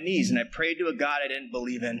got on my knees and I prayed to a God I didn't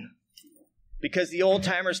believe in. Because the old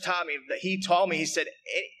timers taught me, he said,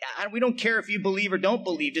 we don't care if you believe or don't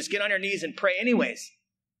believe, just get on your knees and pray anyways.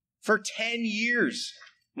 For 10 years,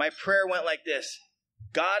 my prayer went like this.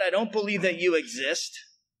 God, I don't believe that you exist.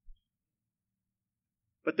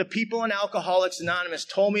 But the people in Alcoholics Anonymous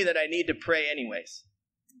told me that I need to pray anyways.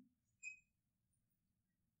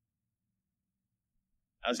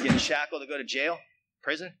 I was getting shackled to go to jail,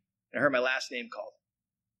 prison, and I heard my last name called.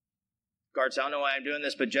 Guard said, I don't know why I'm doing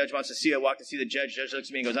this, but judge wants to see you. I walked to see the judge. Judge looks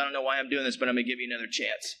at me and goes, I don't know why I'm doing this, but I'm going to give you another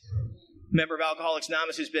chance. Member of Alcoholics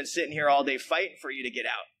Anonymous who's been sitting here all day fighting for you to get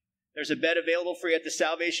out. There's a bed available for you at the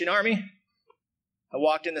Salvation Army. I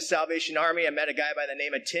walked in the Salvation Army. I met a guy by the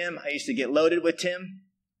name of Tim. I used to get loaded with Tim.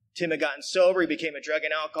 Tim had gotten sober. He became a drug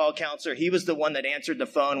and alcohol counselor. He was the one that answered the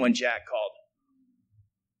phone when Jack called.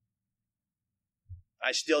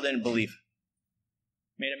 I still didn't believe.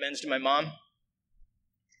 Made amends to my mom.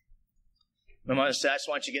 My mom said, I just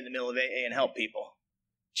want you to get in the middle of AA and help people.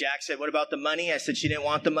 Jack said, what about the money? I said, she didn't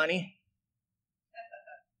want the money.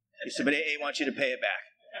 He said, but AA wants you to pay it back.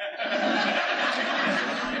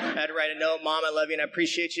 I had to write a note. Mom, I love you and I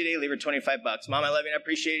appreciate you today. Leave her $25. Mom, I love you and I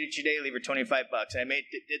appreciate you today. Leave her $25. And I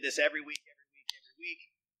did this every week.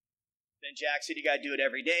 Then Jack said, you got to do it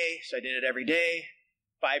every day. So I did it every day.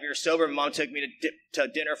 5 years sober. My mom took me to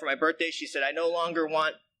dinner for my birthday. She said, I no longer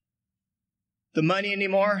want the money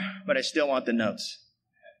anymore, but I still want the notes.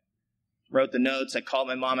 Wrote the notes. I called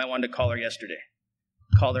my mom. I wanted to call her yesterday.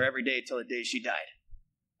 Called her every day till the day she died.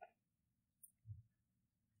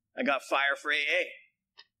 I got fire for AA.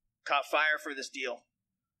 Caught fire for this deal.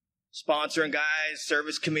 Sponsoring guys,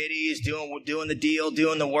 service committees, doing the deal,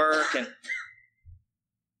 doing the work, and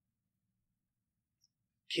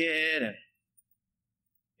kid, and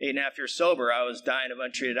 8.5 years sober, I was dying of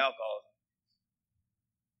untreated alcoholism.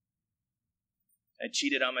 I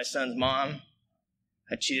cheated on my son's mom.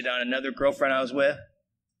 I cheated on another girlfriend I was with.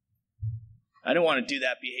 I didn't want to do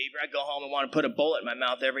that behavior. I'd go home and want to put a bullet in my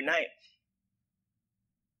mouth every night.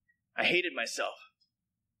 I hated myself.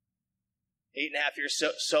 8.5 years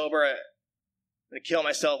sober, I'm going to kill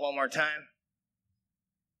myself one more time.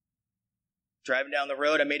 Driving down the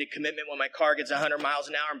road, I made a commitment when my car gets 100 miles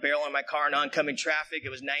an hour and barreling my car in oncoming traffic. It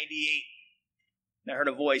was 98. And I heard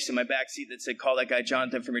a voice in my backseat that said, call that guy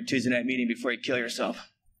Jonathan from your Tuesday night meeting before you kill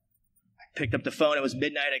yourself. I picked up the phone. It was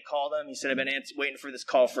midnight. I called him. He said, I've been waiting for this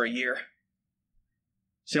call for a year.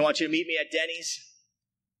 He said, I want you to meet me at Denny's.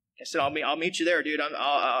 I said, I'll meet you there, dude.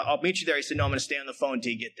 I'll meet you there. He said, no, I'm going to stay on the phone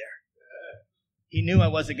until you get there. He knew I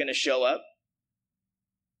wasn't going to show up.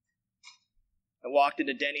 I walked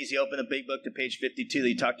into Denny's. He opened the big book to page 52 that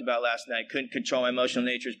he talked about last night. Couldn't control my emotional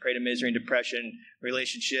natures, prey to misery and depression,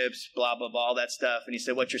 relationships, blah, blah, blah, all that stuff. And he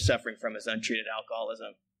said, what you're suffering from is untreated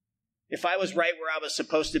alcoholism. If I was right where I was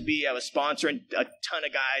supposed to be, I was sponsoring a ton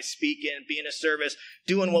of guys, speaking, being a service,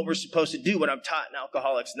 doing what we're supposed to do, what I'm taught in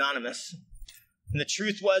Alcoholics Anonymous. And the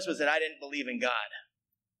truth was that I didn't believe in God.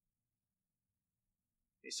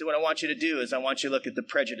 He said, what I want you to do is I want you to look at the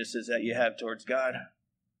prejudices that you have towards God.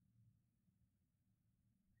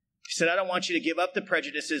 He said, I don't want you to give up the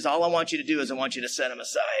prejudices. All I want you to do is I want you to set them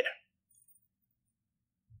aside.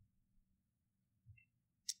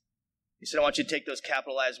 He said, I want you to take those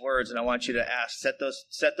capitalized words and I want you to set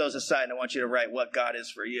those aside and I want you to write what God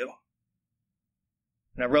is for you.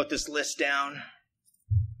 And I wrote this list down.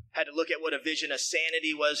 Had to look at what a vision of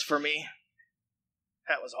sanity was for me.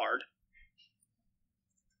 That was hard.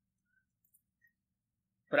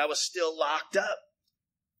 But I was still locked up.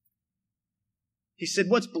 He said,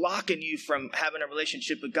 what's blocking you from having a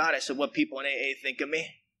relationship with God? I said, what people in AA think of me.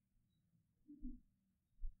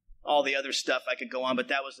 All the other stuff I could go on, but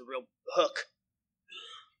that was the real hook.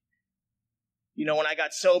 You know, when I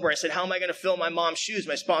got sober, I said, how am I going to fill my mom's shoes?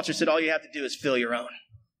 My sponsor said, all you have to do is fill your own.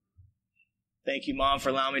 Thank you, Mom, for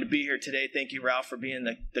allowing me to be here today. Thank you, Ralph, for being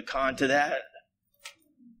the con to that.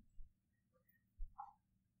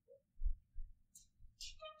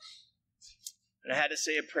 And I had to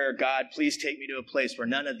say a prayer, God, please take me to a place where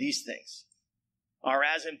none of these things are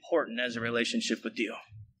as important as a relationship with you.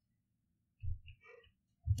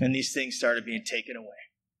 And these things started being taken away,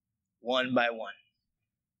 one by one.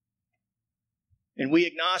 In We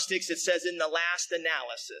Agnostics, it says, in the last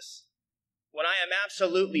analysis, when I am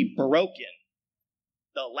absolutely broken,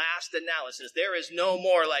 the last analysis, there is no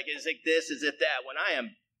more like, is it this, is it that? When I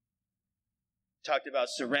am, talked about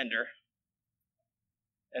surrender,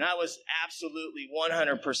 and I was absolutely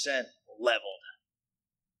 100% leveled,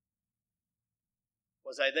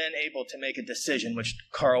 was I then able to make a decision, which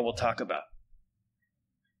Carl will talk about.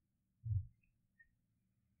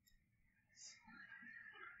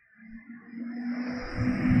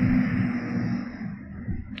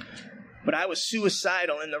 But I was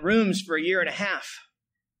suicidal in the rooms for 1.5 years.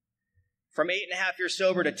 From 8.5 years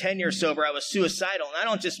sober to 10 years sober, I was suicidal. And I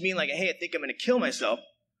don't just mean like, hey, I think I'm going to kill myself.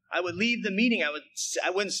 I would leave the meeting.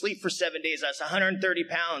 I wouldn't sleep for 7 days. I was 130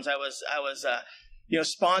 pounds. I was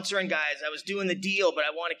sponsoring guys. I was doing the deal, but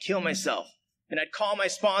I want to kill myself. And I'd call my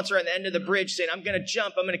sponsor at the end of the bridge saying, I'm going to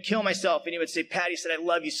jump. I'm going to kill myself. And he would say, Pat, he said, I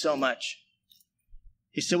love you so much.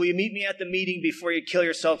 He said, will you meet me at the meeting before you kill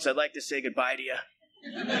yourself? Because I'd like to say goodbye to you.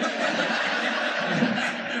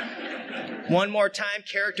 One more time,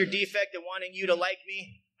 character defect of wanting you to like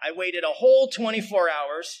me. I waited a whole 24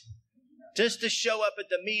 hours just to show up at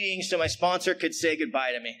the meeting so my sponsor could say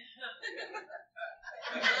goodbye to me.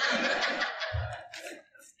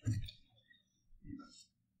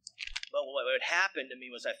 But what would happen to me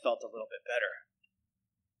was I felt a little bit better.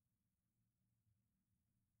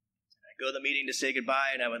 I'd go to the meeting to say goodbye,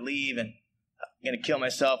 and I would leave, and I'm going to kill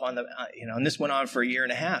myself on the, and this went on for 1.5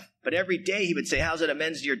 years. But every day he would say, how's it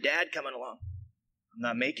amends to your dad coming along? I'm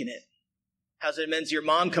not making it. How's it amends to your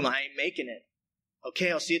mom coming? I ain't making it.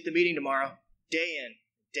 Okay, I'll see you at the meeting tomorrow. Day in,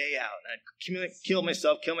 day out. And I'd kill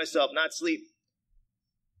myself, not sleep.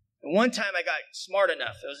 And one time I got smart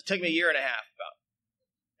enough. It took me 1.5 years about.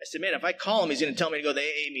 I said, man, if I call him, he's going to tell me to go to the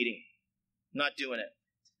AA meeting. I'm not doing it.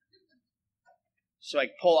 So I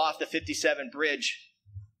pull off the 57 bridge.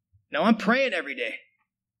 Now I'm praying every day.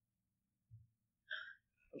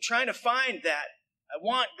 I'm trying to find that. I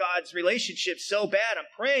want God's relationship so bad. I'm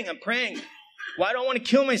praying. Why do I want to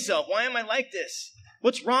kill myself? Why am I like this?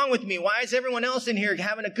 What's wrong with me? Why is everyone else in here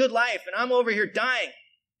having a good life and I'm over here dying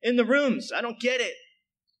in the rooms? I don't get it.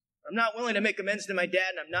 I'm not willing to make amends to my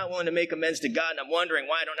dad, and I'm not willing to make amends to God, and I'm wondering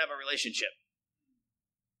why I don't have a relationship.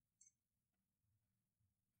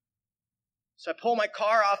 So I pull my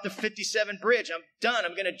car off the 57 bridge. I'm done.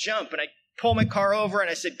 I'm going to jump. And I pull my car over, and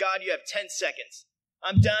I said, God, you have 10 seconds.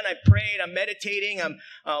 I'm done. I prayed. I'm meditating. I'm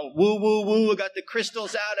woo. I got the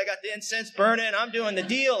crystals out. I got the incense burning. I'm doing the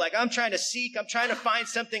deal. Like I'm trying to seek. I'm trying to find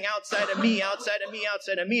something outside of me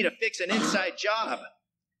to fix an inside job. I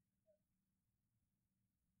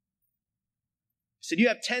said, you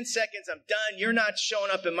have 10 seconds. I'm done. You're not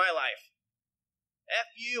showing up in my life. F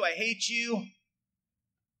you. I hate you.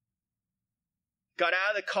 Got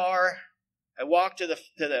out of the car. I walked to the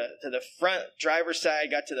front driver's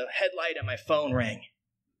side, got to the headlight, and my phone rang.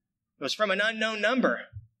 It was from an unknown number.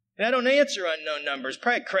 And I don't answer unknown numbers,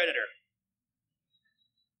 probably a creditor.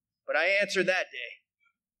 But I answered that day.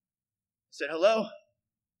 I said, hello?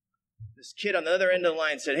 This kid on the other end of the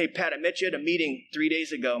line said, hey, Pat, I met you at a meeting 3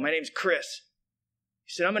 days ago. My name's Chris.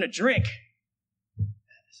 He said, I'm going to drink.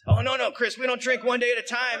 Said, oh, no, Chris, we don't drink one day at a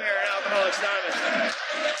time here at Alcoholics Anonymous.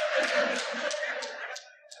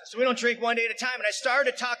 So we don't drink one day at a time. And I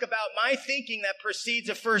started to talk about my thinking that precedes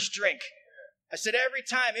a first drink. I said every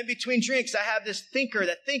time in between drinks, I have this thinker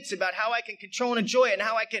that thinks about how I can control and enjoy it and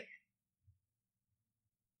how I can.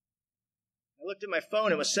 I looked at my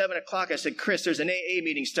phone. It was 7 o'clock. I said, Chris, there's an AA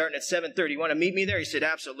meeting starting at 7:30. You want to meet me there? He said,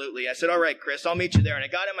 absolutely. I said, all right, Chris, I'll meet you there. And I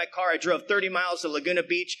got in my car. I drove 30 miles to Laguna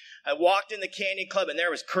Beach. I walked in the Canyon Club, and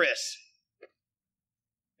there was Chris.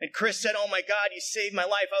 And Chris said, oh, my God, you saved my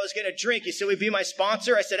life. I was going to drink. He said, will you be my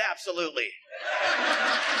sponsor? I said, absolutely.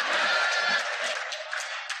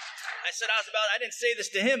 I I didn't say this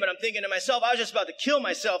to him, but I'm thinking to myself, I was just about to kill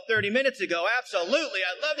myself 30 minutes ago. Absolutely.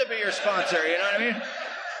 I'd love to be your sponsor. You know what I mean?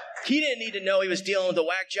 He didn't need to know he was dealing with a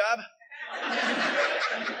whack job.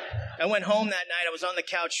 I went home that night. I was on the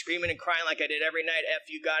couch screaming and crying like I did every night. F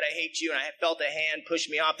you, God, I hate you. And I felt a hand push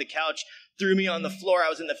me off the couch, threw me on the floor. I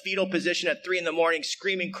was in the fetal position at 3 a.m,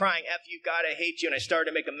 screaming, crying, F you, God, I hate you. And I started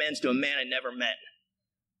to make amends to a man I never met.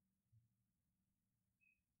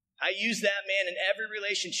 I use that man in every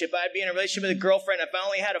relationship. I'd be in a relationship with a girlfriend. If I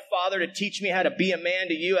only had a father to teach me how to be a man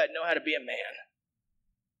to you, I'd know how to be a man.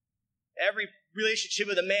 Every relationship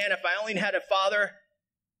with a man, if I only had a father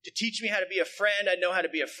to teach me how to be a friend, I'd know how to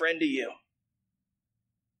be a friend to you.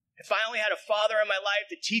 If I only had a father in my life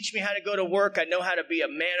to teach me how to go to work, I'd know how to be a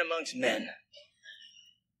man amongst men.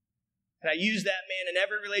 And I use that man in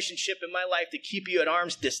every relationship in my life to keep you at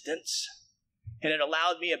arm's distance. And it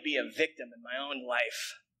allowed me to be a victim in my own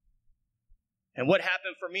life. And what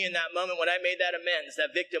happened for me in that moment when I made that amends,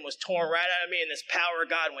 that victim was torn right out of me, and this power of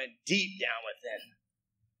God went deep down within.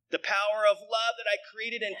 The power of love that I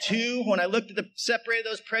created in two, when I looked at separated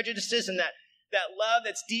those prejudices, and that love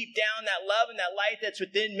that's deep down, that love and that light that's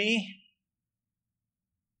within me,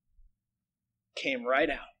 came right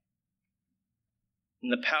out.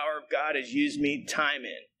 And the power of God has used me time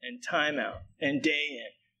in and time out, and day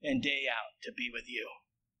in and day out to be with you.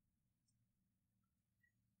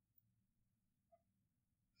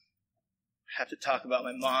 I have to talk about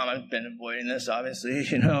my mom. I've been avoiding this, obviously,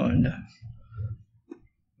 and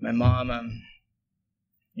my mom,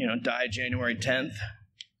 died January 10th.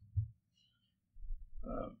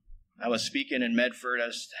 I was speaking in Medford. I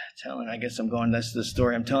was telling, that's the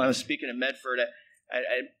story I'm telling. I was speaking in Medford.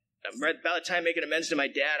 About the time making amends to my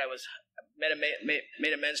dad, I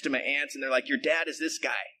made amends to my aunts, and they're like, your dad is this guy.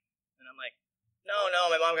 And I'm like, no,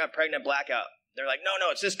 my mom got pregnant, blackout. They're like, no,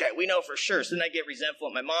 it's this guy. We know for sure. So then I get resentful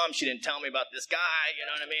at my mom. She didn't tell me about this guy. You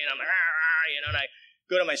know what I mean? I'm like, and I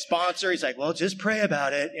go to my sponsor. He's like, well, just pray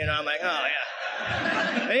about it. I'm like, oh,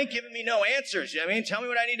 yeah. They ain't giving me no answers. You know what I mean? Tell me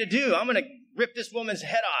what I need to do. I'm going to rip this woman's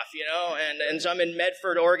head off, And so I'm in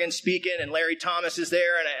Medford, Oregon speaking, and Larry Thomas is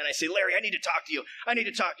there. And I say, Larry, I need to talk to you. I'm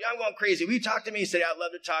going crazy. Will you talk to me? He said, I'd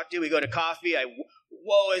love to talk to you. We go to coffee.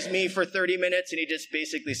 Woe is me for 30 minutes. And he just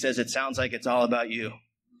basically says, it sounds like it's all about you.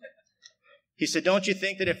 He said, don't you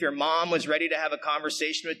think that if your mom was ready to have a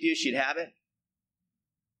conversation with you, she'd have it?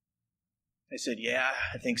 I said, yeah,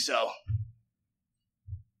 I think so.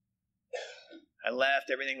 I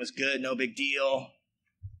left. Everything was good. No big deal.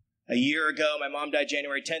 A year ago, my mom died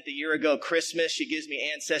January 10th. A year ago, Christmas, she gives me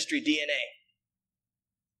Ancestry DNA.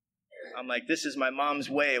 I'm like, this is my mom's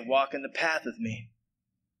way of walking the path with me.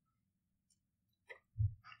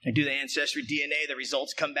 I do the Ancestry DNA. The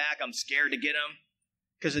results come back. I'm scared to get them.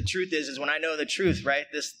 Because the truth is when I know the truth, right,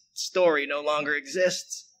 this story no longer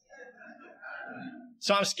exists.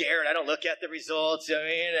 So I'm scared. I don't look at the results,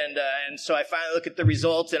 and so I finally look at the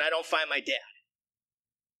results, and I don't find my dad.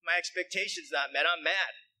 My expectations not met. I'm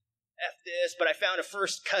mad. F this, but I found a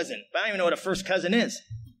first cousin. But I don't even know what a first cousin is.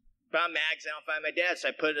 But I'm mad because I don't find my dad, so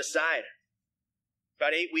I put it aside.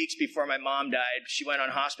 About 8 weeks before my mom died, she went on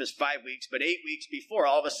hospice 5 weeks, but 8 weeks before,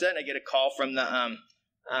 all of a sudden, I get a call from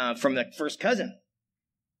the first cousin.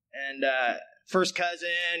 And first cousin,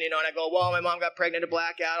 and I go, well, my mom got pregnant, a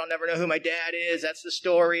blackout. I'll never know who my dad is. That's the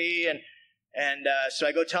story. And so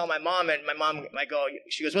I go tell my mom, and my mom,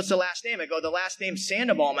 she goes, what's the last name? I go, the last name's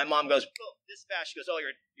Sandoval. My mom goes, oh, this fast. She goes, oh,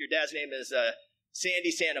 your dad's name is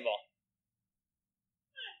Sandy Sandoval.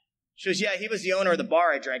 She goes, yeah, he was the owner of the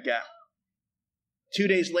bar I drank at. 2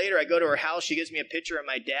 days later, I go to her house. She gives me a picture of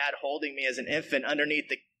my dad holding me as an infant underneath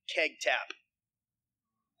the keg tap.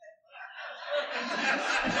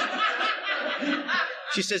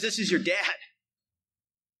 She says, this is your dad.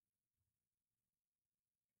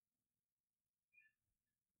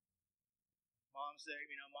 Mom's there,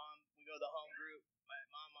 Mom, we go to the home group. My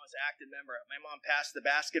mom was an active member. My mom passed the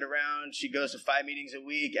basket around. She goes to 5 meetings a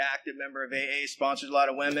week, active member of AA, sponsors a lot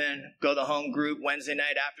of women. Go to the home group. Wednesday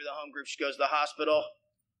night after the home group, she goes to the hospital.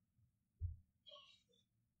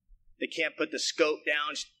 They can't put the scope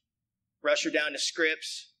down, rush her down to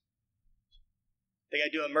Scripps. They got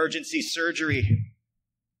to do emergency surgery.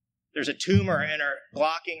 There's a tumor in her,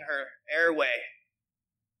 blocking her airway.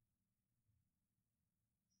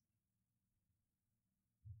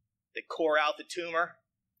 They core out the tumor.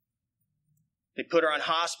 They put her on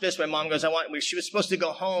hospice. My mom goes, she was supposed to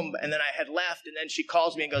go home, and then I had left, and then she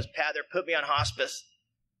calls me and goes, Pat, they put me on hospice.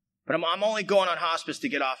 But I'm only going on hospice to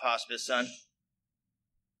get off hospice, son.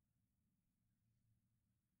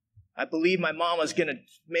 I believe my mom was going to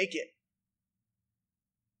make it.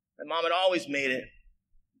 My mom had always made it.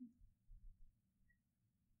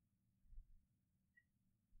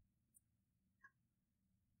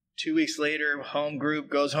 2 weeks later, home group,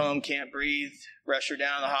 goes home, can't breathe, rush her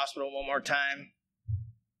down to the hospital one more time.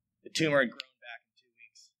 The tumor had grown back in 2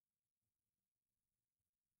 weeks.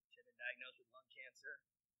 She had been diagnosed with lung cancer.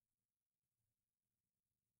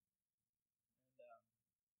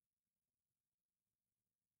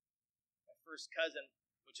 And my first cousin,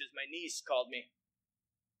 which is my niece, called me.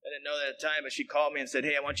 I didn't know that at the time, but she called me and said,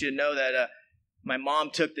 hey, I want you to know that my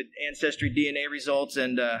mom took the ancestry DNA results,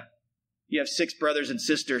 and you have 6 brothers and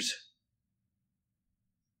sisters.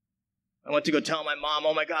 I went to go tell my mom,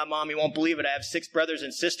 oh my God, Mom, you won't believe it. I have 6 brothers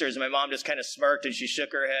and sisters. And my mom just kind of smirked and she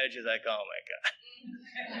shook her head. She's like, oh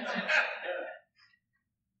my God.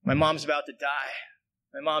 My mom's about to die.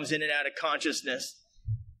 My mom's in and out of consciousness.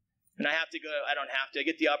 And I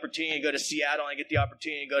get the opportunity to go to Seattle. I get the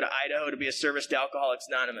opportunity to go to Idaho to be a service to Alcoholics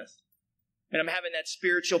Anonymous. And I'm having that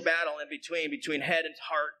spiritual battle in between head and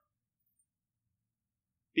heart.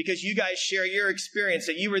 Because you guys share your experience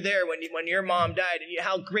that you were there when your mom died, and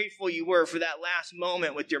how grateful you were for that last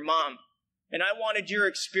moment with your mom. And I wanted your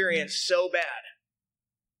experience so bad.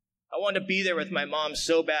 I wanted to be there with my mom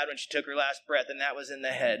so bad when she took her last breath, and that was in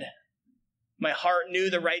the head. My heart knew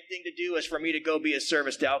the right thing to do was for me to go be a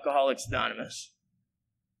service to Alcoholics Anonymous.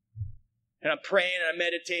 And I'm praying and I'm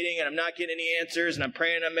meditating and I'm not getting any answers, and I'm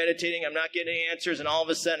praying and I'm meditating, I'm not getting any answers, and all of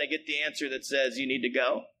a sudden I get the answer that says, you need to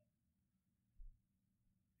go.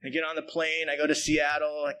 I get on the plane, I go to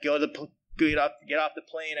Seattle, I get off the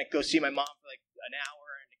plane, I go see my mom for like an hour,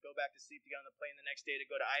 and I go back to sleep to get on the plane the next day to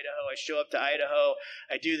go to Idaho. I show up to Idaho,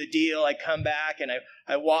 I do the deal, I come back, and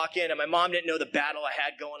I walk in, and my mom didn't know the battle I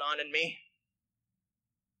had going on in me.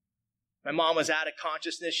 My mom was out of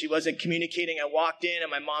consciousness, she wasn't communicating. I walked in, and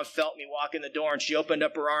my mom felt me walk in the door, and she opened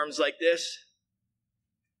up her arms like this.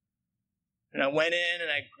 And I went in,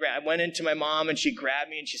 and I went into my mom, and she grabbed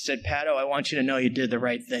me, and she said, Patt O, I want you to know you did the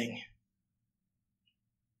right thing.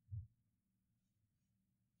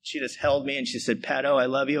 She just held me, and she said, Patt O, I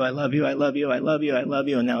love you, I love you, I love you, I love you, I love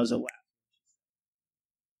you, and that was a wrap.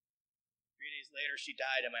 3 days later, she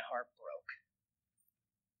died, and my heart broke.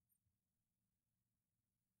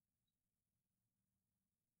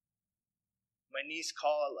 My niece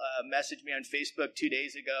messaged me on Facebook 2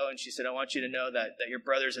 days ago, and she said, I want you to know that your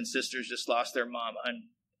brothers and sisters just lost their mom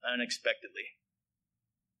unexpectedly.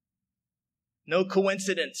 No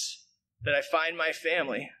coincidence that I find my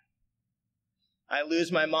family. I lose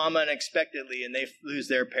my mom unexpectedly, and they lose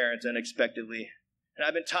their parents unexpectedly. And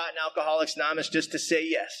I've been taught in Alcoholics Anonymous just to say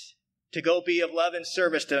yes, to go be of love and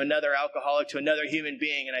service to another alcoholic, to another human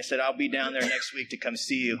being. And I said, I'll be down there next week to come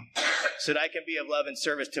see you so that I can be of love and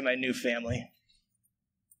service to my new family.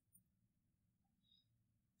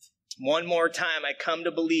 One more time, I come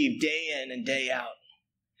to believe day in and day out.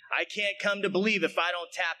 I can't come to believe if I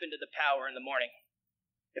don't tap into the power in the morning.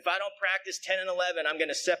 If I don't practice 10 and 11, I'm going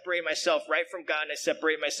to separate myself right from God, and I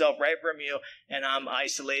separate myself right from you, and I'm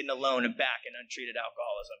isolated and alone and back in untreated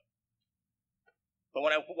alcoholism. But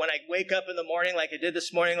when I wake up in the morning like I did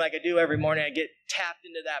this morning, like I do every morning, I get tapped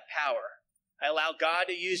into that power. I allow God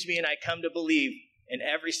to use me, and I come to believe in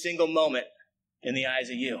every single moment in the eyes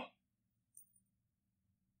of you.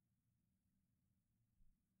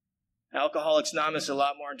 Alcoholics Anonymous is a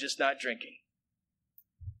lot more than just not drinking.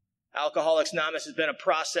 Alcoholics Anonymous has been a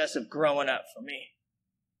process of growing up for me.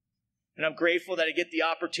 And I'm grateful that I get the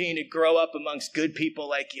opportunity to grow up amongst good people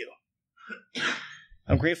like you.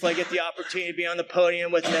 I'm grateful I get the opportunity to be on the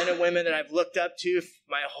podium with men and women that I've looked up to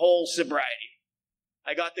my whole sobriety.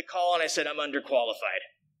 I got the call and I said, I'm underqualified.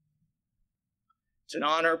 It's an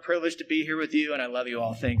honor, a privilege to be here with you, and I love you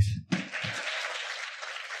all. Thanks.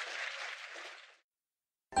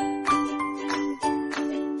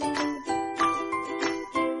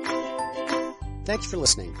 Thanks for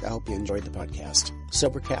listening. I hope you enjoyed the podcast.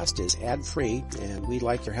 Sobercast is ad-free, and we'd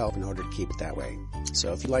like your help in order to keep it that way.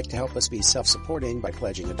 So if you'd like to help us be self-supporting by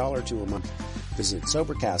pledging $1 or $2 a month, visit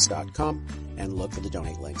Sobercast.com and look for the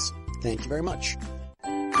donate links. Thank you very much.